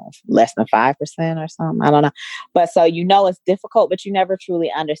don't know, less than 5% or something. I don't know. But so, you know, it's difficult, but you never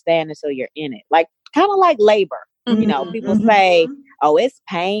truly understand until you're in it. Like kind of like labor, you know, people say, oh, it's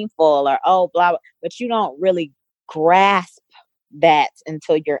painful or, oh, blah, blah, but you don't really grasp that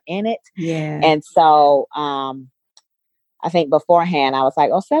until you're in it. Yeah. And so, I think beforehand I was like,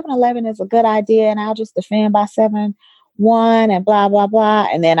 oh, 7/11 is a good idea. And I'll just defend by 7/1 and blah, blah, blah.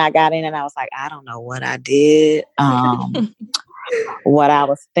 And then I got in and I was like, I don't know what I did, what I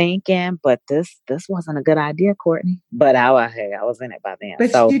was thinking, but this wasn't a good idea, Courtney. But I was in it by then.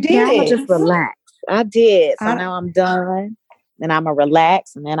 But so you did. Yeah, I just relax. I did. So now I'm done. And I'm going to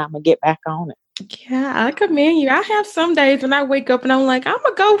relax and then I'm going to get back on it. Yeah, I commend you. I have some days when I wake up and I'm like, I'm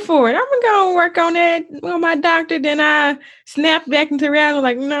going to go for it. I'm going to go and work on that with my doctor. Then I snap back into reality. I'm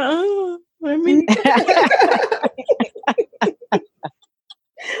like, no, let me.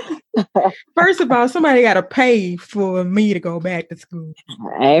 First of all, somebody got to pay for me to go back to school.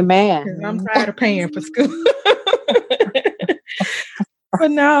 Amen. I'm tired of paying for school. But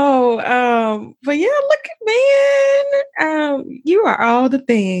no, but yeah, look at man. You are all the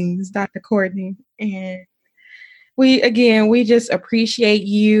things, Dr. Courtney. And we just appreciate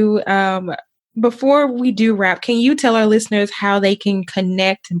you. Before we do wrap, can you tell our listeners how they can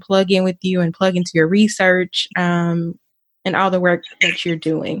connect and plug in with you and plug into your research and all the work that you're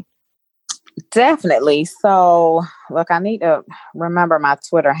doing? Definitely. So, look, I need to remember my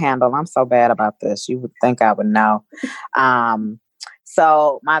Twitter handle. I'm so bad about this. You would think I would know.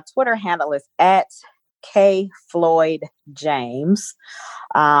 So my Twitter handle is @KFloydJames.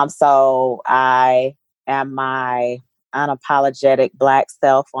 So I am my unapologetic Black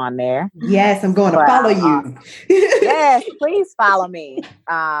self on there. Yes, I'm going to follow you. Yes, please follow me.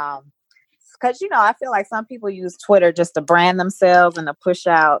 because, I feel like some people use Twitter just to brand themselves and to push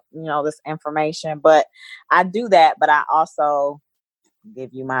out, this information. But I do that, but I also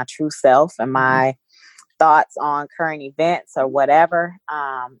give you my true self and my thoughts on current events or whatever.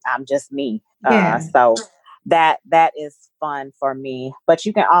 I'm just me. So that is fun for me. But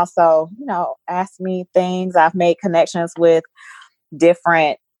you can also, ask me things. I've made connections with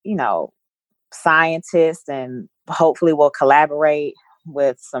different, scientists, and hopefully we'll collaborate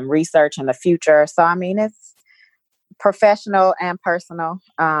with some research in the future. So, I mean, it's professional and personal.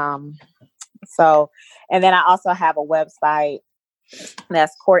 And then I also have a website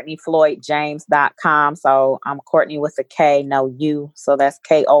that's CourtneyFloydJames.com. So I'm Courtney with a K, no U. So that's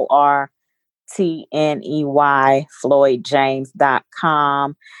KORTNEY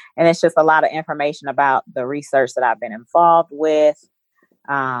FloydJames.com. And it's just a lot of information about the research that I've been involved with.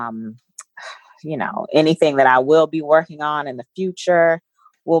 Anything that I will be working on in the future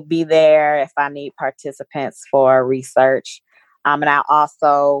will be there if I need participants for research. And I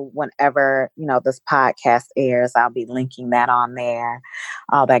also, whenever, this podcast airs, I'll be linking that on there,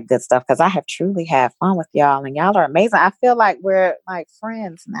 all that good stuff. Because I have truly had fun with y'all, and y'all are amazing. I feel like we're like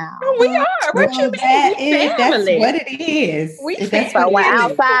friends now. Oh, we are. What you mean? That's what it is. So when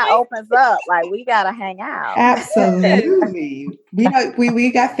outside opens up, like, we got to hang out. Absolutely.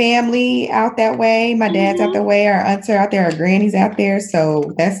 we got family out that way. My dad's out that way. Our aunts are out there. Our granny's out there.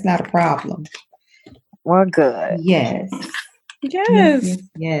 So that's not a problem. We're good. Yes. Yes.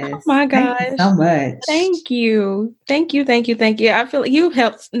 Yes. Oh my gosh. Thank you so much. Thank you. I feel like you've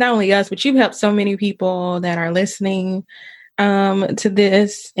helped not only us, but you've helped so many people that are listening to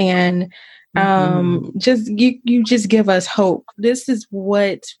this, and just you just give us hope. This is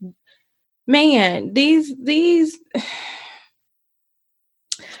what, man, these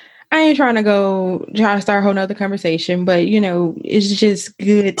I ain't trying to start a whole nother conversation, but it's just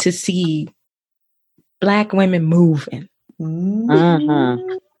good to see Black women moving. Say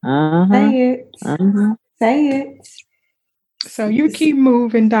it. So you keep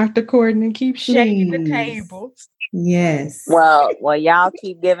moving, Dr. Courtney. Keep shaking the tables. Yes. Well, y'all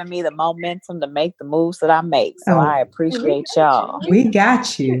keep giving me the momentum to make the moves that I make. So I appreciate y'all. We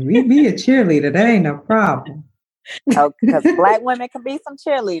got you. We be a cheerleader. That ain't no problem. Because Black women can be some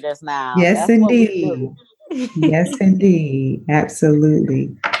cheerleaders now. Yes, indeed. Yes, indeed.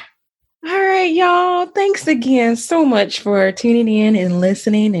 Absolutely. All right, y'all. Thanks again so much for tuning in and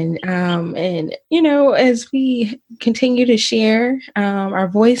listening. And as we continue to share our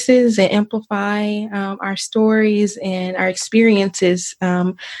voices and amplify our stories and our experiences,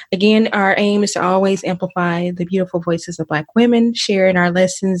 again, our aim is to always amplify the beautiful voices of Black women, sharing our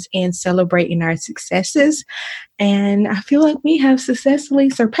lessons and celebrating our successes. And I feel like we have successfully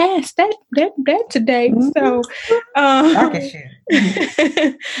surpassed that today. So,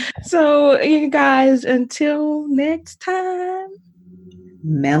 so you guys, until next time,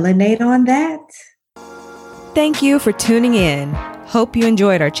 melanate on that. Thank you for tuning in. Hope you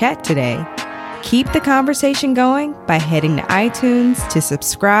enjoyed our chat today. Keep the conversation going by heading to iTunes to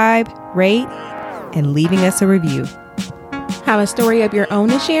subscribe, rate, and leaving us a review. Have a story of your own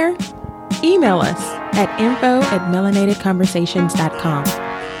to share? Email us at info@melanatedconversations.com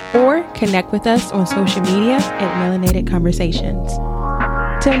or connect with us on social media at Melanated Conversations.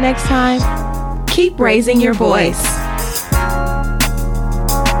 Till next time, keep raising your voice.